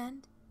child in the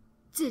end?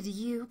 Did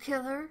you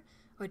kill her?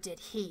 Or did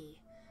he?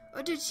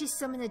 Or did she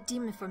summon a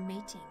demon for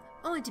mating,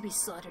 only to be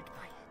slaughtered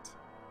by it?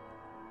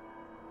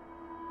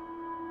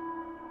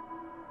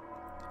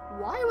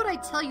 Why would I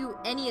tell you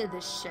any of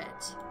this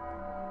shit?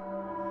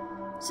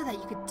 So that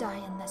you could die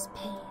in less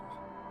pain.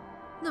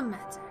 No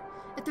matter.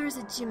 If there is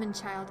a demon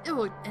child, it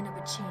will end up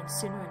a chain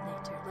sooner or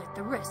later, like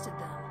the rest of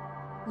them.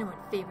 No one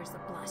favors the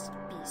blasted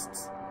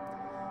beasts.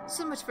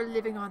 So much for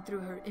living on through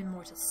her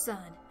immortal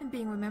son, and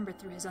being remembered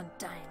through his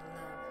undying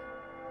love.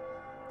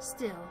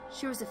 Still,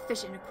 she was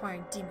efficient in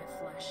acquiring demon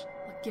flesh.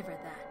 I'll give her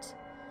that.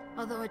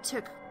 Although it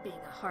took being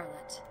a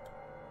harlot.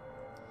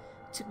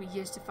 It took me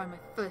years to find my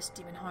first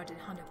Demonheart and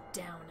hunt it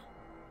down.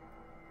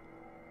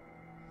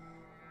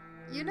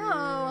 You know,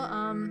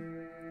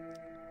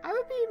 I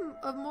would be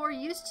of more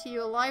use to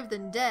you alive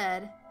than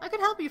dead. I could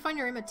help you find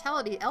your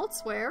immortality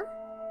elsewhere.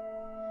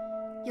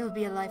 You'll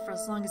be alive for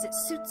as long as it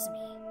suits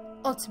me.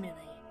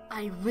 Ultimately,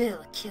 I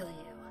will kill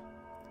you.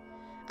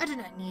 I do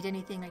not need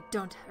anything I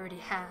don't already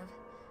have,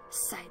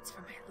 aside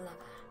from my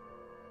lover.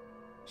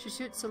 She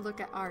shoots a look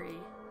at Ari.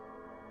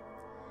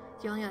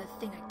 The only other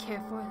thing I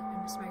care for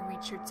is my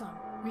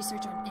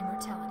research on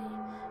immortality,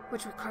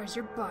 which requires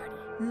your body,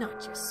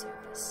 not your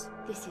service.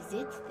 This is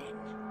it then.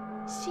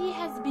 She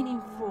has been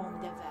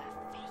informed of her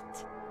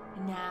fate.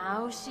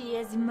 Now she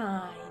is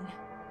mine.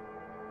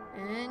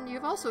 And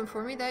you've also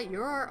informed me that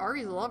you're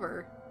Ari's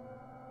lover.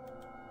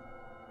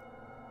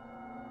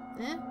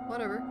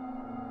 Whatever.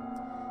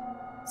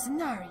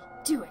 Zanari,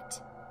 do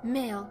it.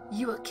 Male,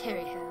 you will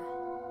carry her.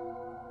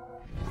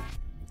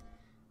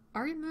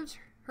 Ari moves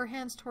her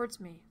hands towards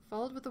me,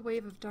 followed with a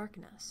wave of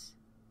darkness.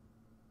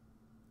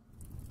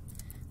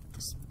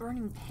 This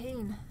burning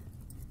pain.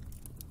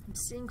 I'm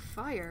seeing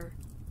fire.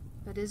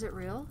 But is it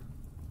real?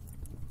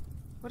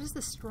 What is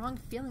this strong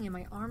feeling in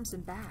my arms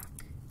and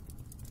back?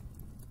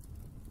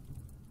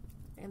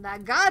 And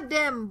that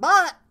goddamn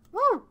butt!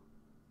 Woo!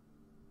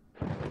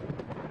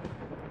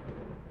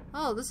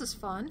 Oh, this is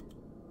fun.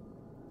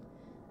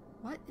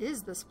 What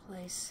is this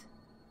place?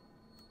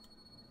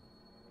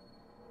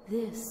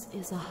 This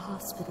is a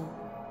hospital.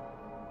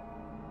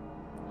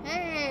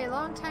 Hey,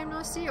 long time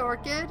no see,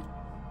 Orchid.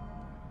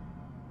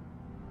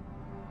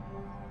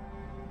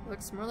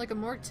 Looks more like a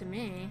morgue to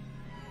me.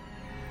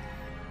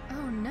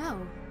 Oh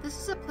no, this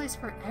is a place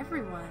for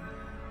everyone.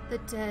 The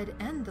dead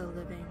and the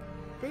living.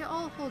 They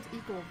all hold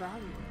equal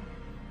value.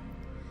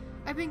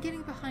 I've been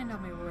getting behind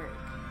on my work.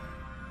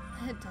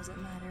 It doesn't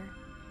matter.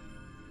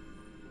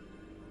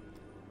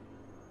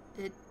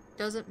 It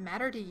doesn't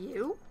matter to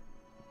you?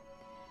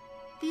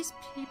 These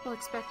people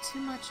expect too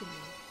much of me.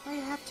 I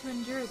have to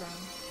endure them.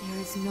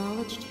 There is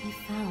knowledge to be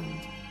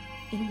found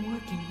in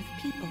working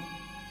with people.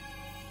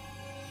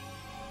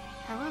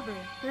 However,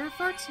 there are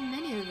far too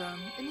many of them,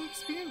 and the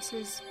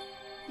experiences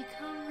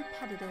become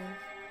repetitive.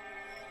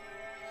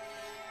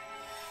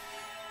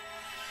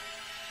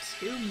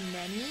 Too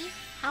many?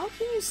 How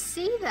can you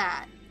say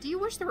that? Do you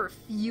wish there were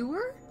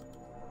fewer?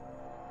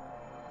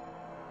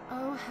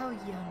 Oh, how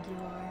young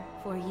you are.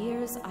 For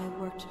years, I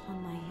worked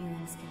on my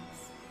healing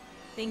skills,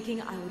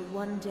 thinking I would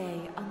one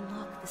day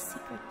unlock the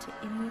secret to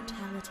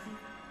immortality.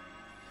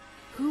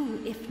 Who,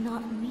 if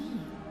not me?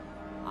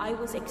 I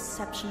was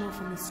exceptional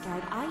from the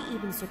start. I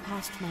even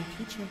surpassed my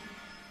teacher.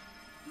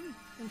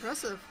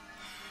 Impressive.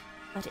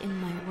 But in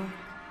my work,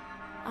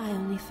 I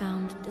only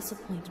found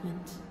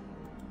disappointment.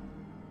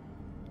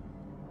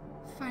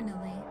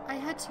 Finally, I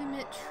had to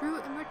admit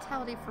true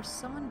immortality for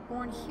someone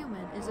born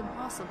human is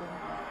impossible.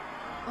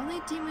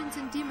 Only demons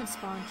and demon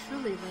spawn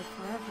truly live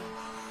forever.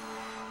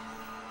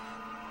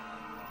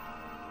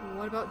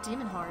 What about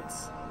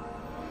Demonhearts?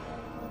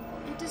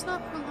 It does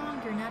not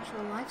prolong your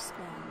natural lifespan.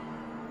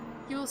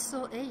 You will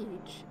still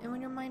age, and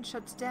when your mind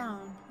shuts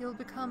down, you will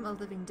become a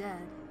living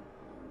dead.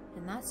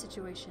 In that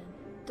situation,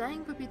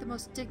 dying would be the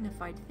most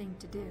dignified thing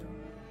to do.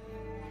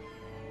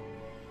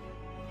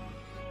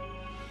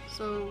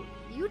 So,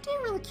 you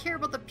didn't really care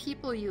about the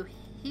people you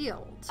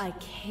healed. I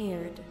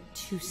cared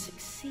to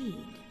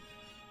succeed.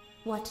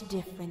 What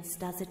difference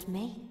does it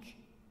make?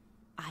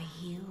 I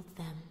healed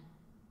them.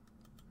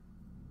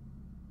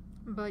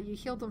 But you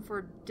healed them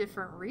for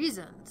different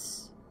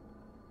reasons.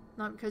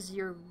 Not because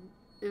it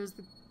was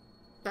the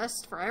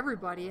best for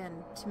everybody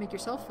and to make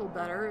yourself feel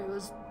better. It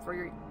was for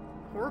your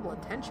horrible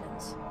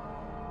intentions.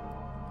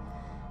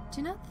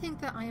 Do not think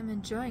that I am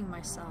enjoying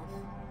myself.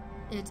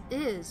 It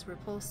is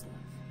repulsive.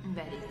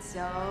 But it's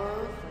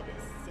all for the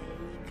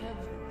sake of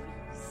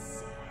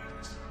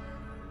research.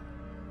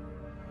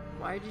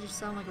 Why did you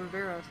sound like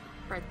Rivera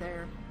right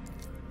there?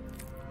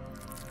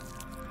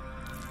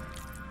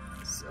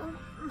 So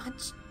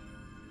much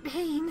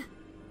pain.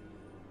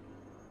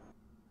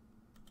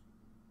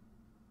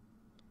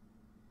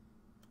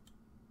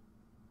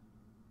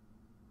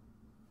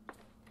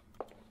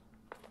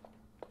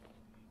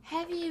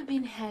 Have you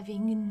been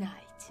having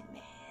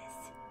nightmares?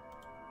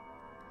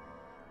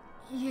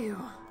 You.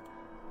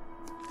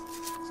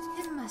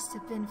 It must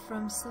have been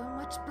from so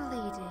much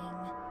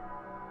bleeding.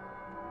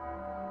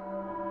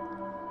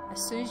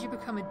 As soon as you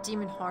become a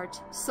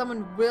Demonheart,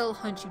 someone will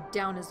hunt you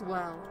down as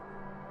well.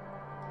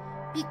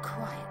 Be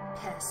quiet,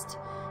 pest.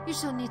 You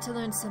shall need to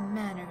learn some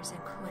manners and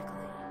quickly.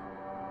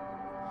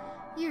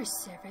 Your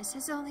service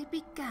has only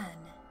begun.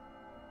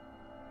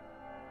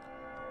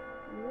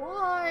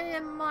 Why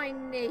am I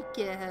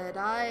naked?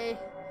 I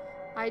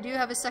do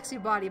have a sexy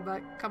body,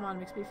 but come on, it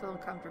makes me feel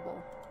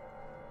uncomfortable.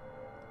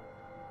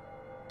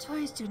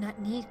 Toys do not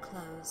need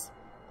clothes.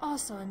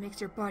 Also, it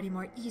makes your body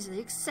more easily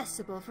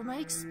accessible for my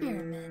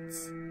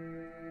experiments.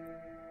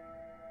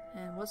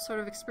 And what sort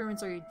of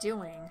experiments are you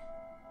doing?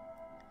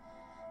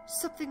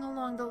 Something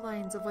along the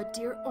lines of what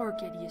dear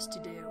Orchid used to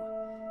do.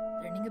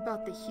 Learning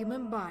about the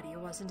human body,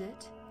 wasn't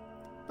it?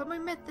 But my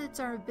methods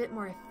are a bit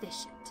more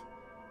efficient.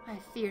 I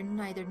fear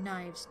neither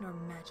knives nor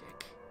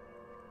magic.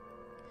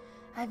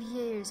 I have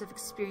years of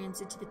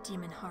experience into the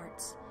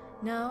Demonhearts.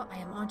 Now I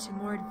am on to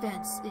more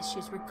advanced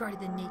issues regarding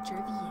the nature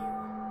of you.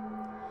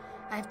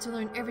 I have to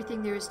learn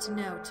everything there is to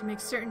know to make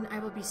certain I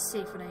will be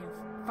safe when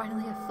I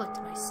finally afflict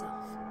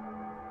myself.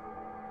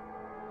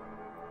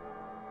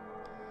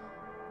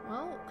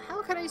 Well,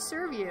 how can I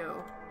serve you?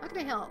 How can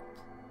I help?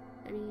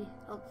 Maybe,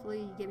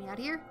 hopefully, get me out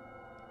of here?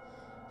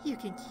 You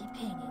can keep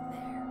hanging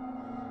there.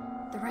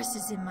 The rest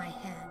is in my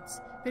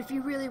hands, but if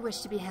you really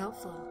wish to be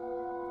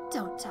helpful,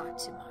 don't talk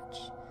too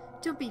much.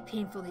 Don't be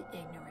painfully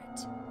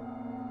ignorant.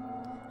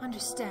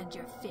 Understand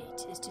your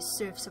fate is to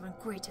serve someone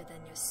greater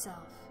than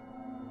yourself.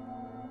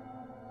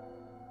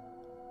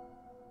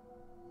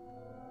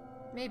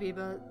 Maybe,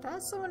 but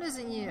that someone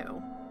isn't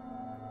you.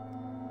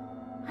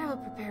 I will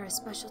prepare a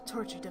special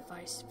torture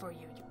device for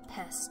you, you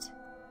pest.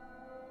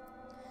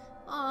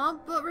 Aw,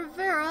 but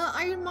Rivera,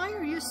 I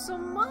admire you so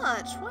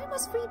much. Why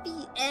must we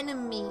be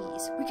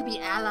enemies? We could be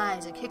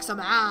allies and kick some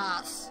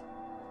ass.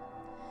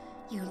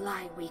 You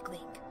lie, weakling.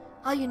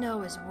 All you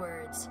know is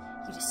words.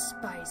 You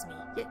despise me,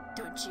 yet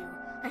don't you?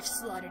 I've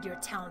slaughtered your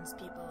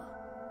townspeople.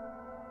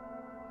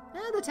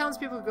 The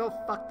townspeople go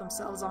fuck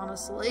themselves,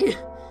 honestly.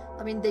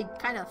 I mean, they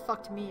kind of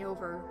fucked me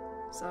over,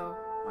 so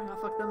why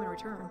not fuck them in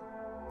return?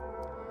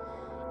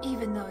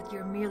 Even though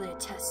you're merely a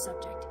test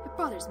subject, it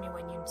bothers me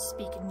when you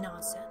speak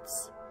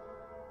nonsense.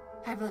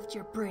 I've left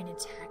your brain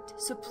intact,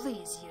 so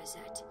please use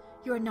it.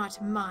 You are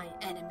not my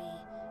enemy.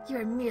 You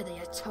are merely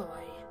a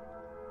toy.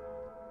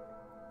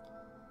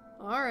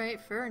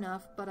 Alright, fair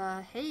enough, but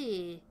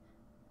hey,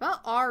 about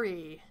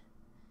Ari.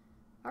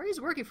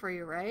 Ari's working for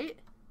you, right?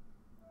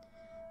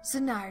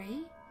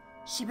 Zanari,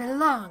 she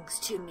belongs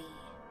to me.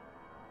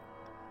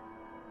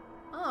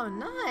 Oh,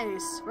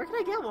 nice. Where can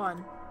I get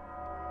one?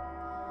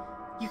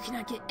 You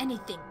cannot get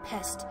anything,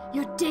 pest.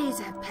 Your days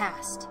have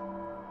passed.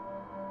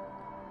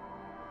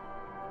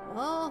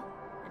 Well,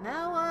 you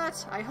know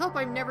what? I hope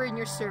I'm never in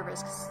your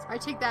service, because I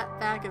take that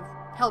back of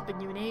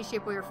helping you in any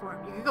shape, way, or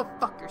form. You can go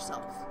fuck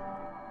yourself.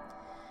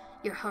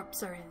 Your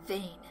hopes are in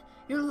vain.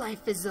 Your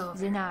life is over.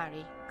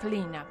 Zenari,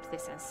 clean up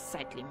this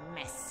unsightly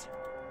mess.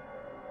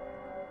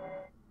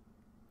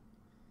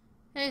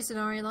 Hey,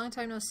 Zenari, long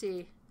time no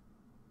see.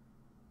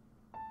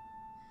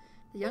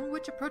 The young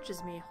witch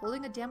approaches me,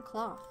 holding a damp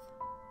cloth.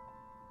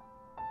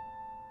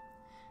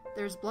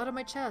 There's blood on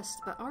my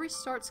chest, but Ari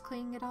starts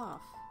cleaning it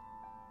off.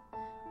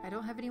 I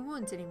don't have any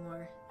wounds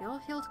anymore. They all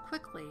healed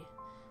quickly.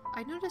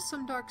 I noticed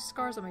some dark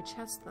scars on my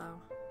chest,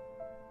 though.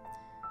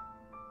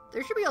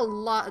 There should be a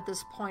lot at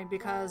this point,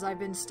 because I've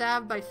been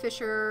stabbed by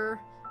Fisher,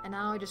 and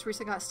now I just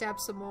recently got stabbed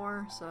some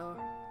more, so...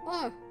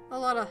 Oh, a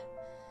lot of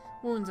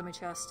wounds on my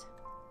chest.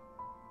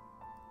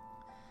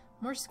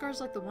 More scars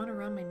like the one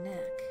around my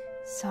neck.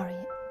 Sorry.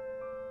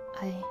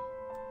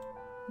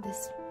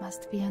 This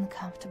must be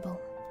uncomfortable.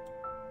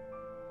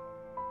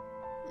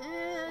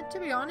 To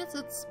be honest,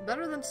 it's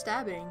better than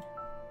stabbing.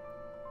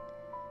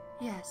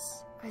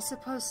 Yes, I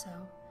suppose so.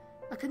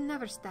 I could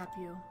never stab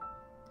you.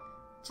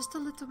 Just a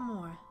little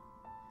more.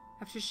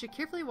 After she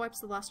carefully wipes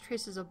the last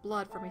traces of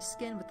blood from my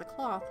skin with the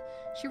cloth,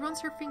 she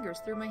runs her fingers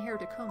through my hair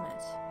to comb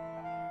it.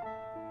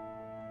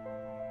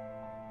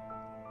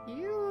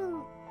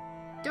 You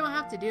don't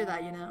have to do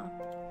that, you know.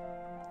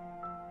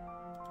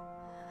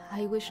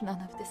 I wish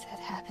none of this had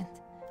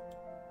happened.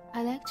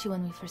 I liked you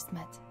when we first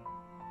met,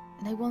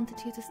 and I wanted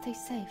you to stay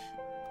safe.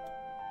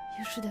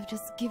 You should have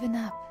just given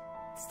up,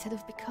 instead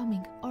of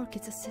becoming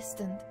Orchid's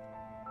assistant.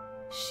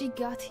 She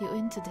got you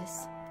into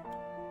this.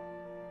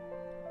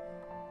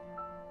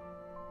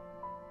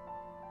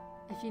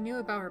 If you knew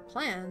about her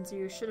plans,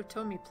 you should have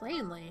told me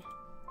plainly.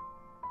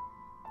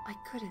 I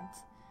couldn't.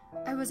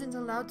 I wasn't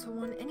allowed to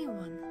warn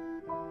anyone.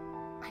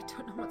 I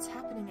don't know what's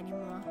happening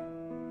anymore.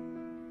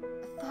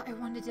 I thought I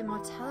wanted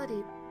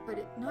immortality,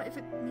 but not if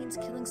it means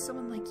killing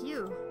someone like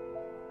you.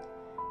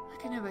 I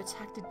could never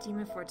attack the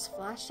demon for its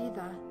flesh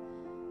either.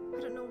 I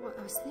don't know what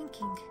I was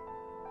thinking.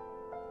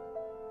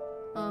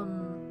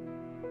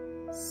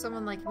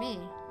 Someone like me?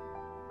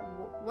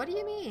 What do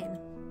you mean?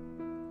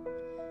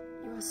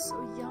 You are so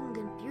young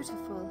and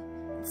beautiful,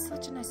 and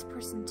such a nice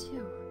person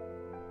too.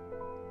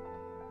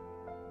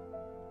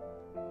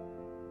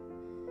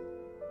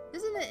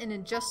 Isn't it an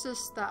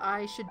injustice that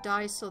I should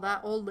die so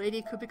that old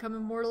lady could become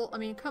immortal? I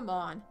mean, come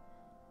on.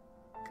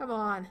 Come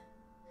on.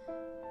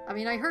 I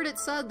mean, I heard it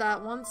said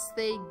that once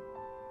they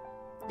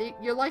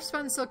your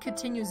lifespan still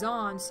continues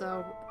on,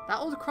 so that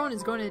old crone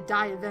is going to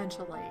die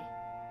eventually.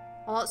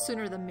 A lot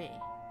sooner than me.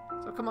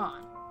 So come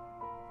on.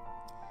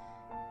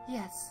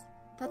 Yes,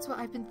 that's what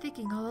I've been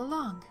thinking all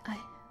along.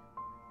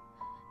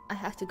 I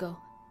have to go.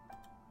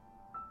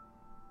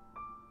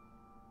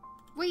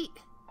 Wait!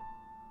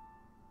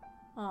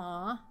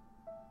 Aww.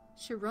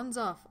 She runs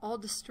off, all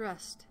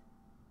distressed.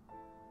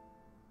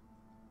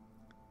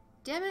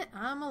 Damn it,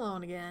 I'm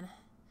alone again.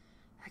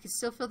 I can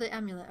still feel the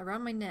amulet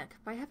around my neck,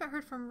 but I haven't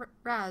heard from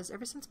Raz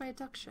ever since my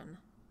abduction.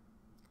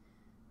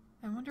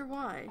 I wonder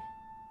why.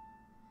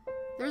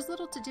 There's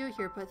little to do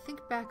here but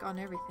think back on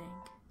everything.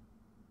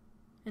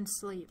 And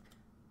sleep.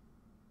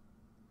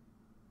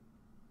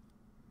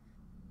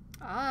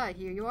 Ah,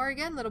 here you are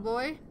again, little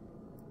boy.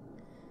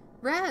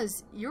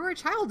 Raz, you're a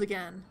child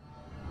again.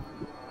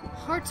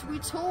 Heart we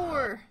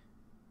tore!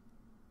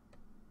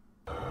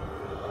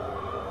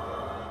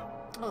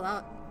 Oh,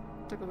 that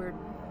took a weird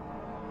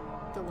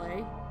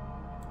delay.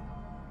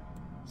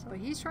 So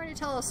he's trying to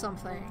tell us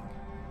something.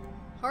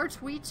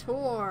 Heart we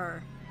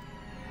tore!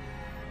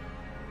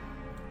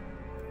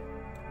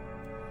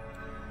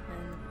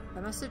 And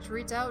the message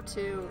reads out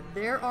to,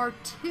 there are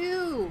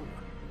two!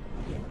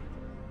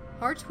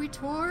 Heart we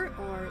tore,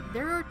 or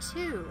there are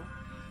two.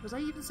 Was I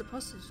even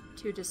supposed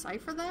to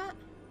decipher that?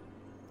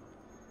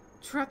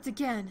 Trapped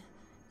again.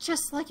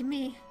 Just like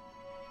me.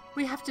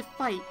 We have to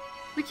fight.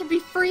 We can be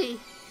free!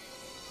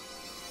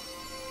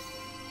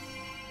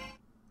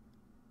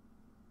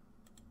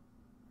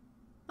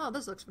 Oh,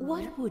 this looks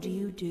familiar. What would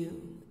you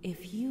do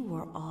if you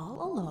were all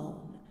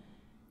alone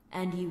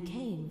and you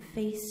came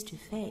face to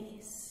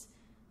face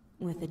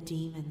with a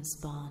demon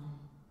spawn?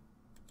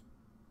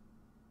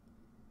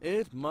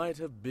 It might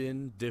have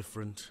been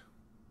different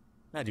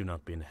had you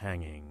not been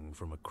hanging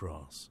from a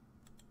cross.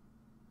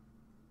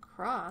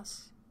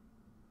 Cross?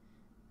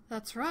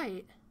 That's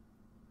right.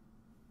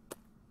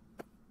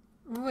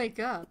 Wake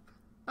up.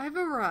 I've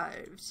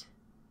arrived.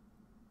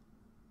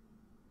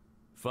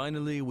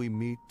 Finally, we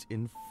meet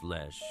in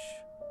flesh.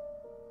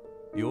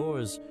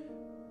 Yours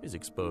is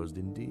exposed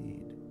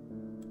indeed.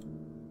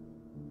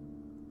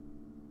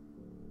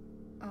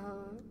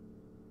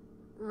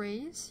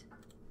 Raise?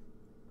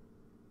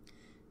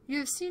 You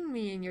have seen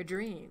me in your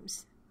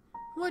dreams.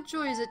 What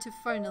joy is it to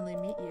finally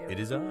meet you? It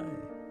is I,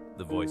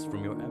 the voice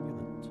from your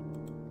amulet.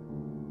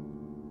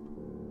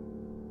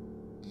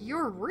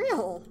 You're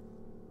real!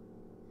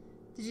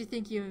 Did you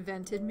think you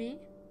invented me?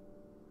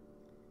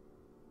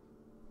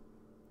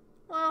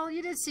 Well,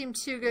 you did seem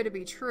too good to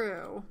be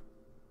true.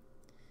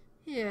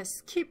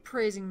 Yes, keep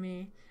praising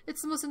me.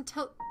 It's the most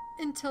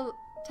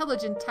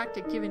intelligent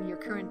tactic given your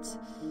current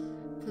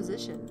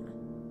position.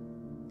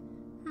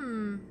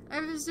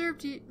 I've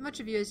observed much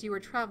of you as you were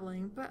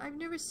traveling, but I've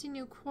never seen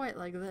you quite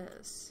like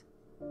this.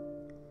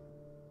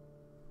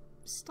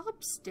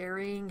 Stop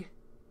staring.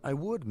 I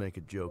would make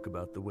a joke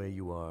about the way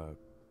you are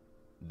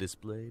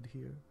displayed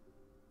here,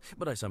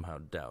 but I somehow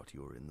doubt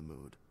you're in the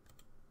mood.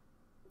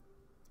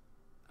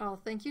 I'll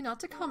thank you not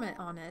to comment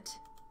on it.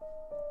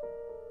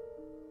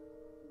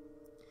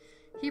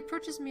 He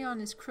approaches me on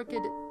his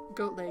crooked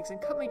goat legs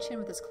and cut my chin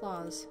with his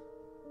claws.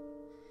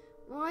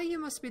 Why, you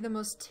must be the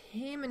most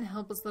tame and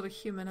helpless little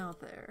human out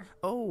there.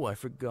 Oh, I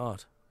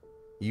forgot.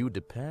 You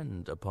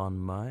depend upon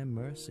my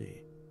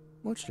mercy.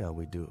 What shall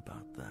we do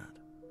about that?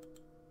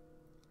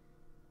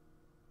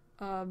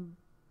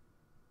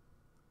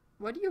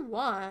 What do you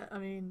want? I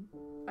mean,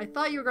 I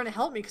thought you were going to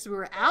help me because we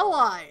were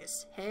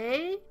allies.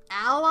 Hey?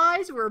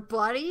 Allies? We're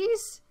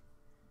buddies?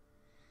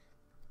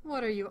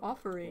 What are you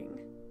offering?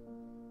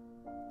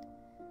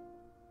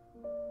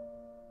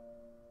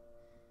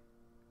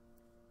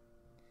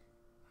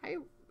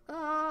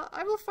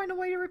 I will find a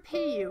way to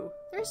repay you.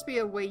 There must be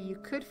a way you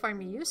could find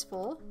me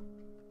useful.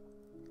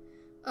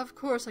 Of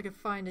course I could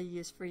find a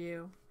use for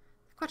you.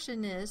 The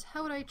question is,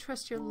 how would I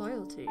trust your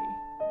loyalty?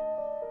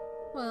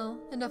 Well,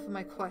 enough of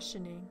my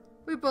questioning.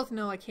 We both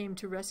know I came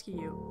to rescue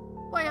you.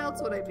 Why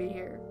else would I be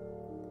here?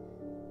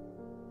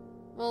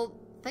 Well,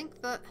 thank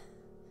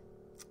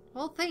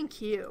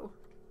you.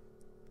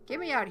 Get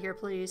me out of here,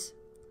 please.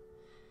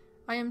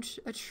 I am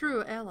a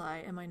true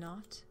ally, am I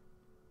not?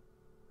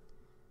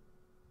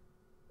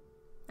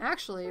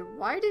 Actually,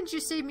 why didn't you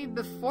save me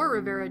before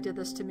Rivera did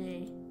this to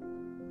me?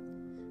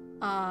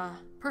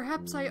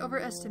 Perhaps I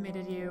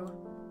overestimated you.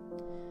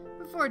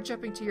 Before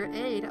jumping to your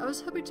aid, I was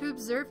hoping to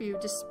observe you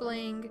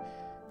displaying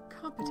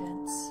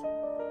competence.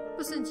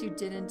 But since you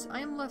didn't,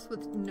 I am left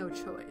with no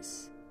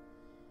choice.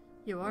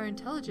 You are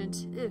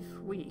intelligent, if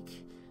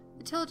weak.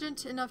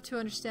 Intelligent enough to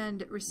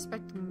understand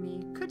respecting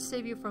me could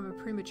save you from a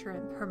premature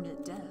and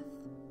permanent death.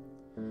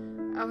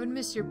 I would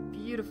miss your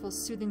beautiful,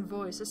 soothing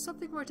voice if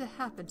something were to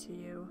happen to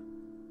you.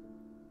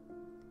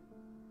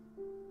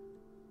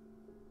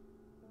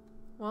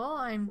 Well,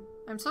 I'm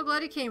so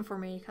glad he came for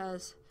me,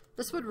 because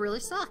this would really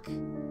suck.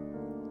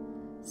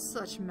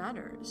 Such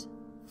manners.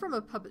 From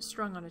a puppet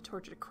strung on a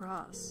tortured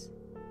cross.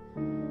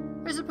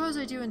 I suppose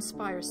I do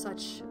inspire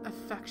such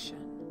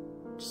affection.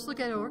 Just look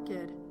at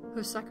Orchid,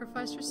 who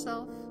sacrificed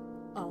herself,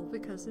 all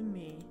because of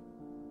me.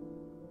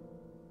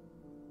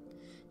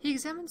 He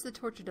examines the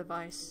torture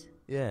device.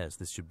 Yes,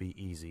 this should be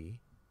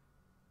easy.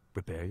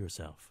 Prepare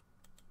yourself.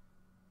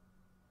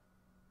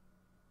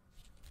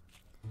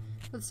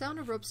 With the sound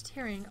of ropes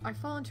tearing, I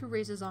fall into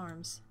Ray's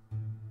arms.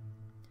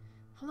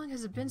 How long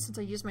has it been since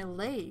I used my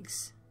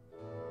legs?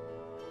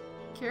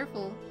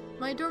 Careful,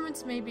 my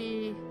adornments may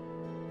be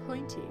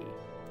pointy.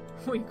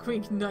 Wink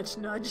wink nudge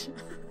nudge.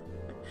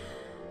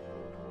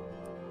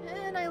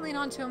 And I lean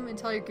onto him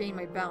until I gain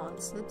my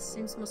balance. That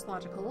seems most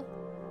logical.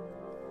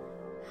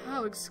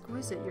 How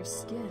exquisite your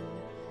skin.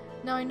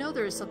 Now I know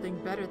there is something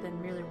better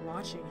than merely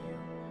watching you.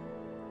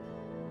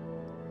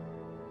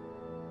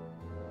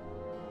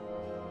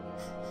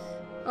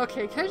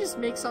 Okay, can I just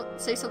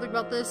say something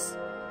about this?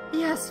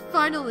 Yes,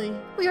 finally!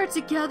 We are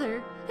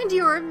together! And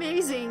you are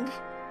amazing!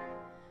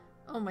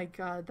 Oh my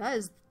god,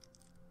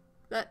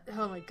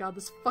 oh my god,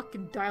 this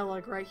fucking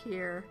dialogue right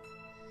here.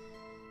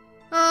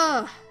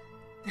 Ah!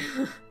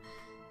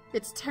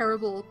 It's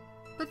terrible,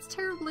 but it's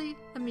terribly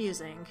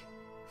amusing.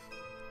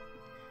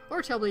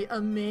 Or terribly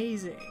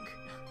amazing.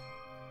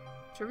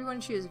 Whichever one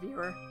you choose,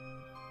 viewer.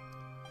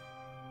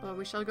 But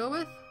we shall go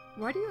with,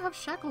 why do you have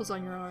shackles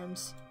on your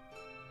arms?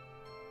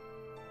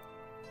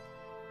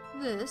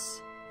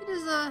 This, it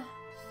is a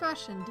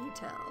fashion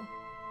detail.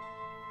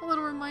 A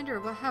little reminder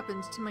of what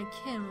happens to my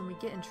kin when we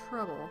get in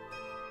trouble.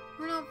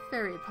 We're not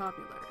very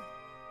popular.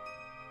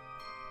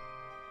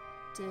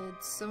 Did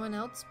someone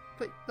else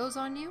put those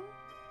on you?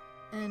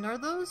 And are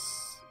those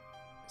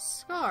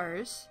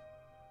scars?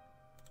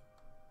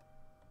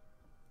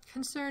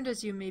 Concerned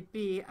as you may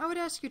be, I would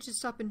ask you to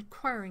stop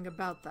inquiring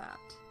about that.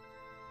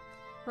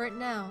 Right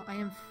now, I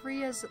am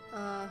free as,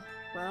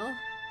 well,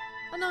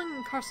 a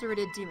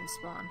non-incarcerated demon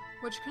spawn,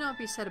 which cannot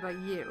be said about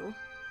you.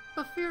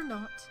 But fear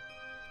not.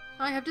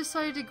 I have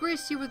decided to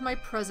grace you with my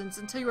presence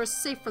until you are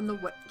safe from the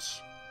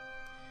witch.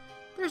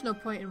 There's no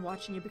point in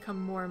watching you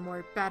become more and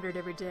more battered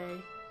every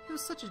day. It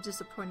was such a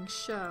disappointing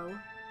show.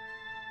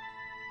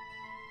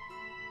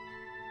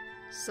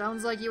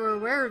 Sounds like you were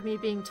aware of me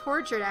being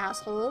tortured,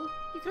 asshole.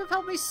 You could have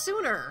helped me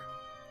sooner.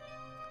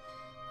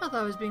 I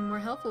thought I was being more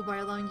helpful by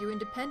allowing you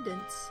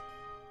independence.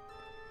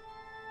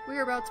 We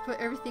are about to put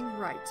everything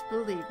right,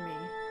 believe me.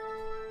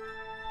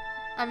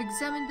 I've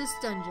examined this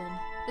dungeon,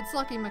 its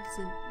locking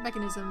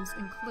mechanisms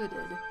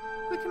included.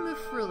 We can move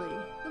freely.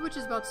 The witch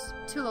is about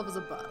 2 levels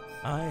above.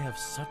 I have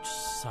such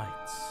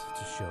sights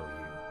to show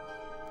you.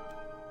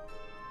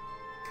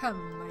 Come,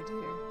 my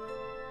dear.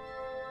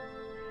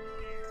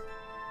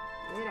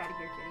 Get out of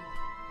here, kitty.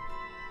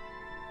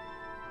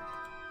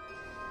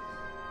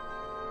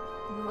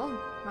 Well,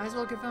 might as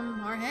well give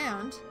him our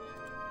hand.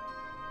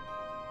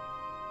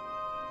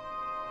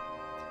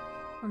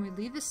 When we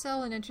leave the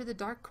cell and enter the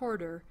dark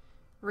corridor,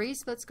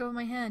 Race lets go of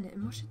my hand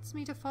and motions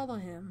me to follow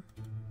him.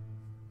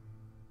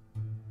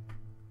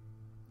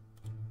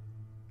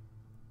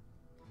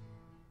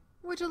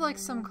 Would you like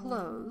some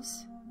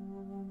clothes?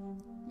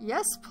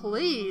 Yes,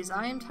 please!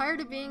 I am tired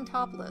of being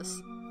topless.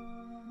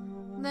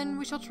 Then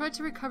we shall try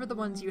to recover the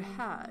ones you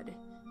had.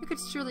 You could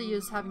surely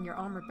use having your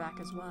armor back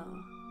as well.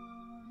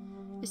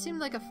 It seemed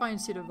like a fine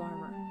suit of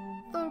armor,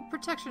 though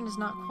protection is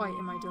not quite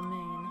in my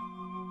domain.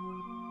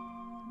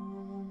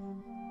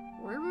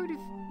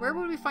 Where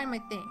would we find my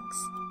things?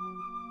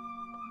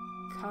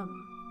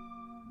 Come.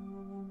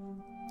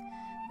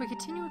 We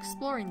continue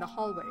exploring the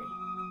hallway.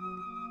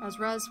 As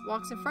Raz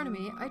walks in front of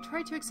me, I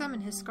try to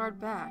examine his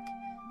scarred back,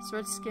 his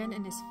red skin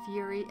and his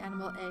furry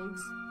animal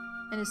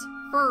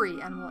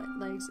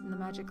legs in the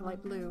magic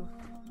light blue.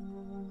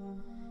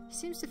 He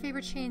seems to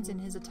favor chains in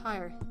his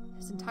attire.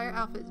 His entire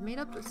outfit is made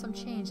up of some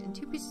chains and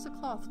 2 pieces of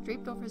cloth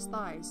draped over his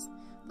thighs,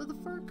 though the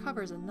fur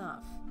covers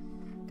enough.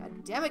 God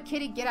damn it,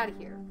 kitty, get out of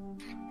here!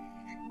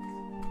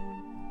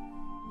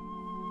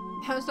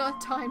 Now's not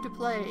time to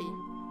play.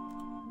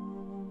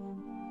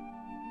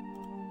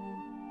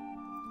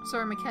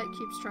 Sorry, my cat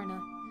keeps trying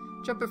to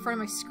jump in front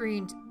of my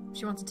screen.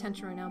 She wants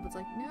attention right now, but it's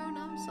like,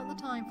 no, it's not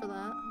the time for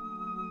that.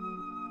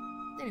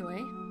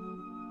 Anyway,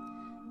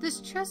 this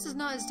chest is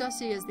not as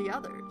dusty as the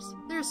others.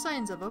 There are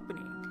signs of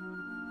opening.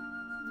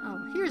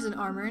 Oh, here's an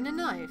armor and a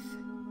knife.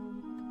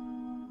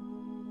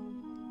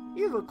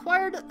 You've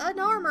acquired an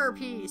armor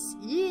piece!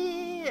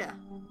 Yeah!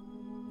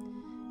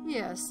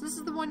 Yes, this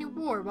is the one you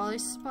wore while I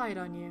spied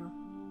on you.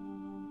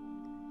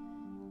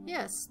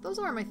 Yes, those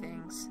are my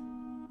things.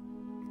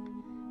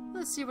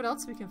 Let's see what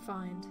else we can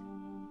find.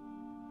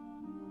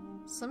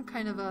 Some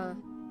kind of a...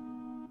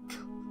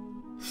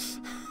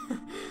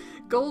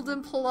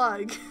 golden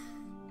plug.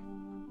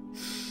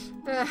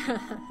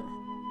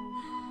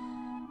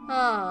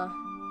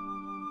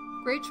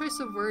 Great choice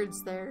of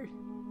words there.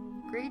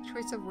 Great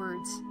choice of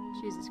words.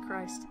 Jesus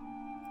Christ.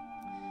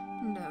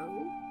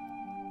 No.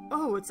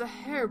 Oh, it's a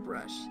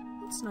hairbrush.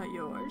 It's not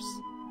yours.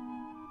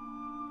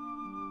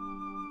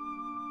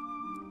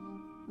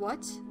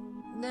 What?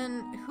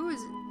 Then who is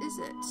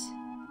it?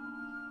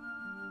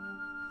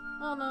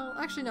 Oh no,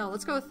 actually no,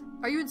 let's go with...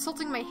 Are you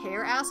insulting my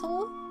hair,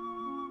 asshole?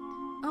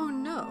 Oh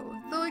no,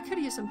 though I could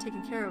use some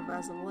taken care of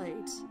as of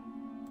late.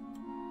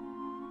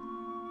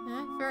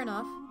 Fair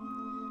enough.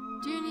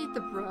 Do you need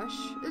the brush?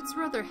 It's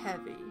rather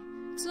heavy.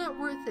 It's not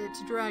worth it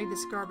to drag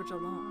this garbage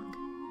along.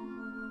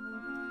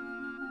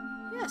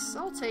 Yes,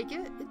 I'll take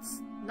it.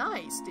 It's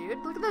nice, dude.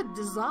 Look at that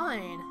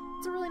design.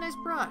 It's a really nice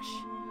brush.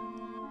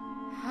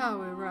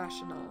 How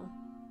irrational.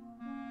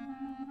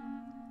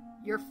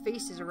 Your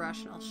face is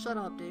irrational. Shut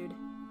up, dude.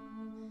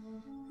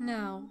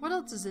 Now, what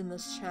else is in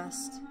this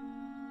chest?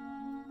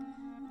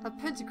 A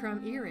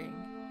pentagram earring.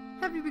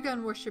 Have you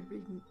begun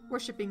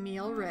worshipping me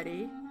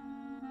already?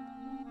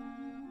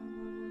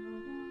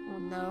 Well,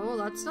 no,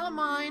 that's not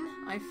mine.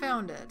 I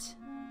found it.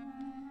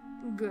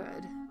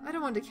 Good. I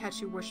don't want to catch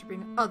you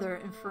worshipping other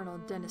infernal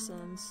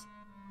denizens.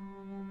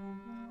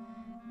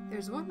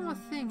 There's one more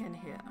thing in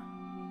here.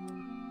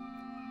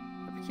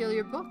 A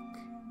peculiar book.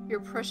 Your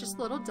precious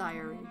little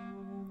diary.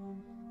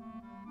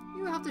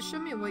 You will have to show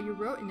me what you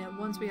wrote in it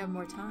once we have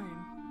more time.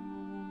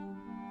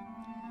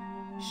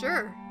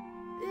 Sure.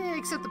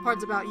 Except the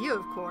parts about you,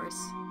 of course.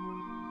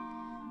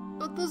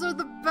 But those are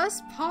the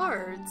best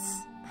parts.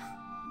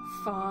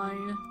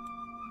 Fine.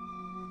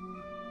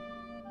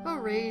 Oh,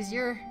 Raze,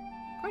 you're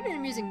quite an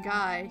amusing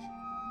guy.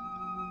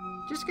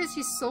 Just because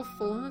he's so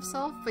full of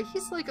himself, but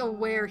he's like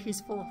aware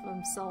he's full of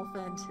himself,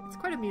 and it's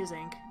quite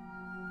amusing.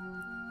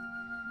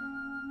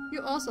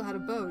 You also had a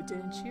bow,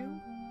 didn't you?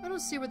 I don't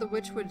see where the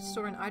witch would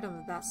store an item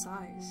of that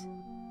size.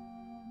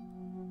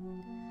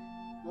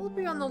 We'll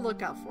be on the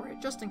lookout for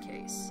it, just in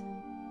case.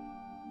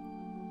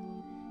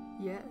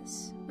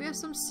 Yes, we have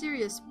some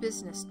serious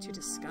business to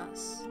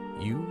discuss.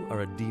 You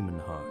are a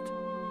Demonheart,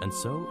 and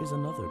so is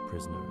another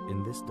prisoner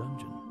in this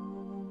dungeon.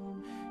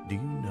 Do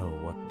you know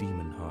what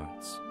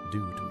Demonhearts do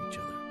to each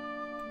other?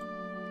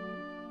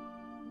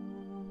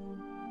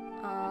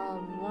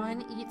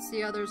 One eats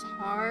the other's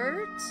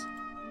heart?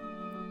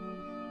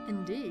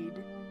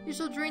 Indeed. You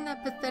shall drain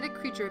that pathetic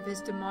creature of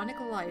his demonic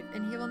life,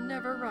 and he will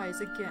never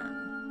rise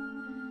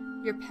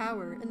again. Your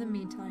power, in the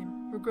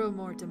meantime, will grow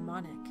more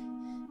demonic,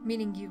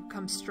 meaning you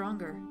become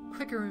stronger,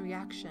 quicker in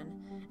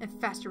reaction, and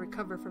faster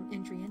recover from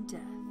injury and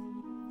death.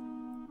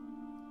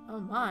 Oh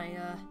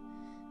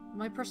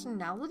my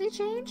personality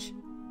change?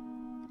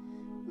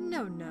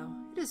 No,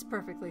 it is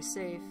perfectly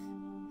safe,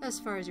 as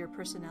far as your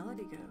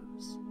personality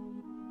goes.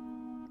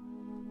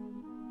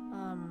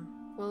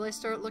 Will I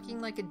start looking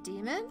like a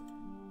demon?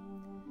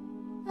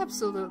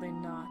 Absolutely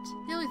not.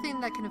 The only thing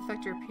that can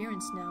affect your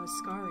appearance now is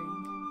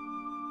scarring.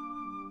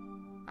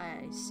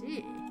 I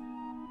see.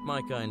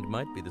 My kind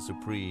might be the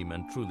supreme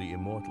and truly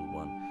immortal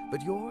one,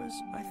 but yours,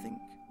 I think,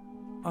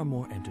 are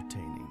more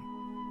entertaining.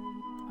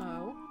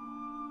 Oh?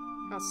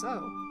 How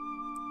so?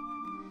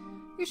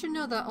 You should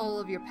know that all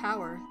of your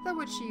power, that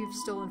which you've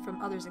stolen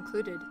from others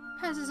included,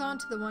 passes on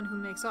to the one who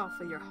makes off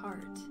with your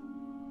heart.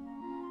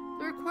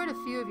 There are quite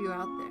a few of you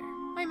out there.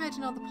 I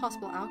imagine all the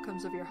possible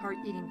outcomes of your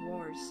heart-eating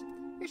wars.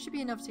 There should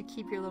be enough to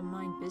keep your little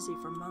mind busy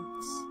for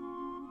months.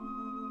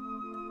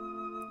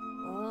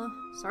 Well,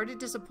 sorry to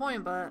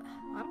disappoint, but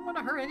I don't want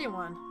to hurt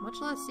anyone, much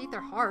less eat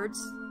their hearts.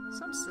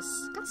 Sounds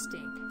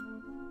disgusting.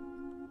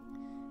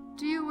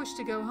 Do you wish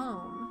to go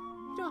home?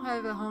 You don't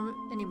have a home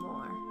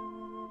anymore.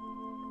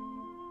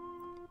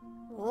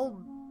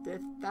 Well,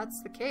 if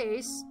that's the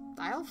case,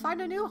 I'll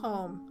find a new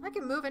home. I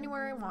can move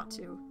anywhere I want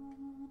to.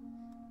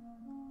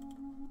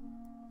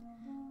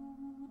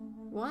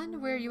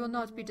 One where you will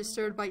not be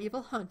disturbed by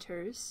evil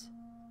hunters.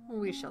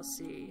 We shall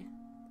see.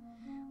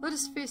 Let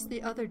us face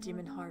the other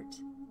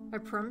Demonheart. I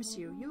promise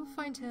you, you will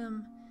find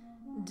him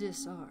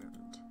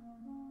disarmed.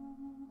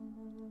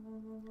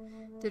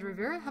 Did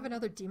Rivera have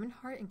another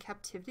Demonheart in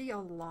captivity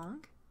all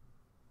along?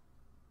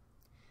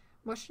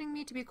 Motioning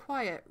me to be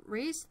quiet,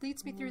 Raze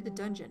leads me through the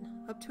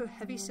dungeon, up to a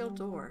heavy sealed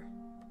door.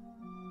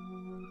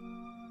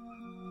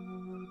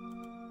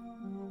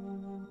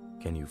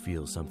 Can you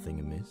feel something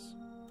amiss?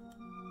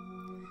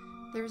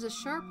 There is a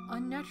sharp,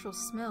 unnatural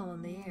smell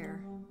in the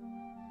air.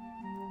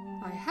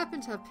 I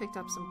happen to have picked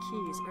up some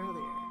keys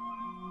earlier.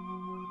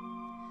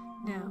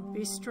 Now,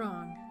 be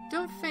strong.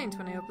 Don't faint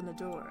when I open the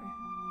door.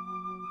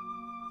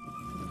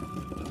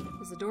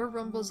 As the door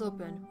rumbles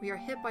open, we are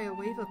hit by a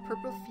wave of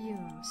purple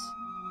fumes.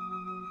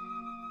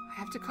 I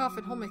have to cough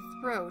and hold my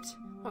throat.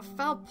 What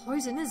foul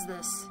poison is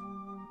this?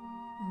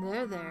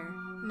 There.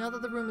 Now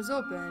that the room is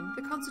open,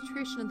 the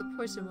concentration of the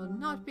poison will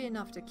not be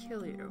enough to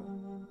kill you.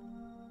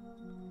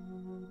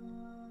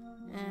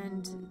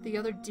 And the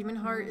other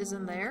Demonheart is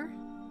in there?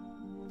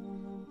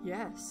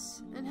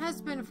 Yes, and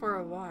has been for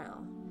a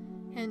while.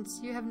 Hence,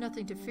 you have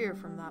nothing to fear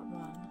from that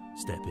one.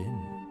 Step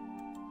in.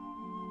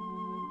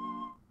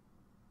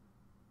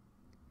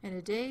 In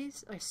a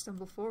daze, I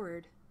stumble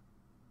forward.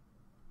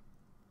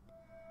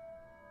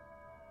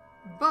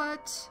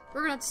 But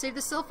we're gonna have to save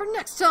the cell for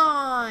next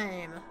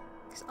time!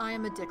 Because I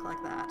am a dick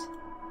like that.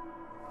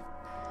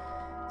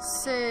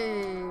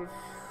 Save.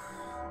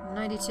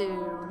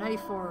 92,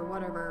 94,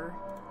 whatever.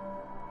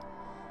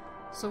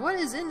 So what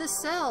is in this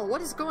cell?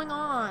 What is going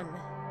on?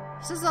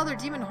 This is the other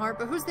Demonheart,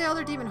 but who's the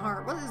other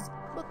Demonheart?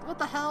 What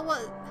the hell?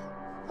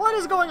 What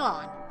is going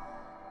on?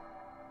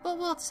 But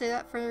we'll have to say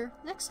that for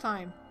next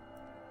time.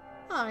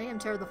 I am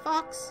Tara the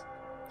Fox.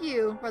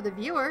 You are the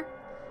viewer.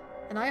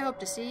 And I hope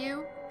to see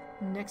you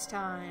next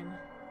time.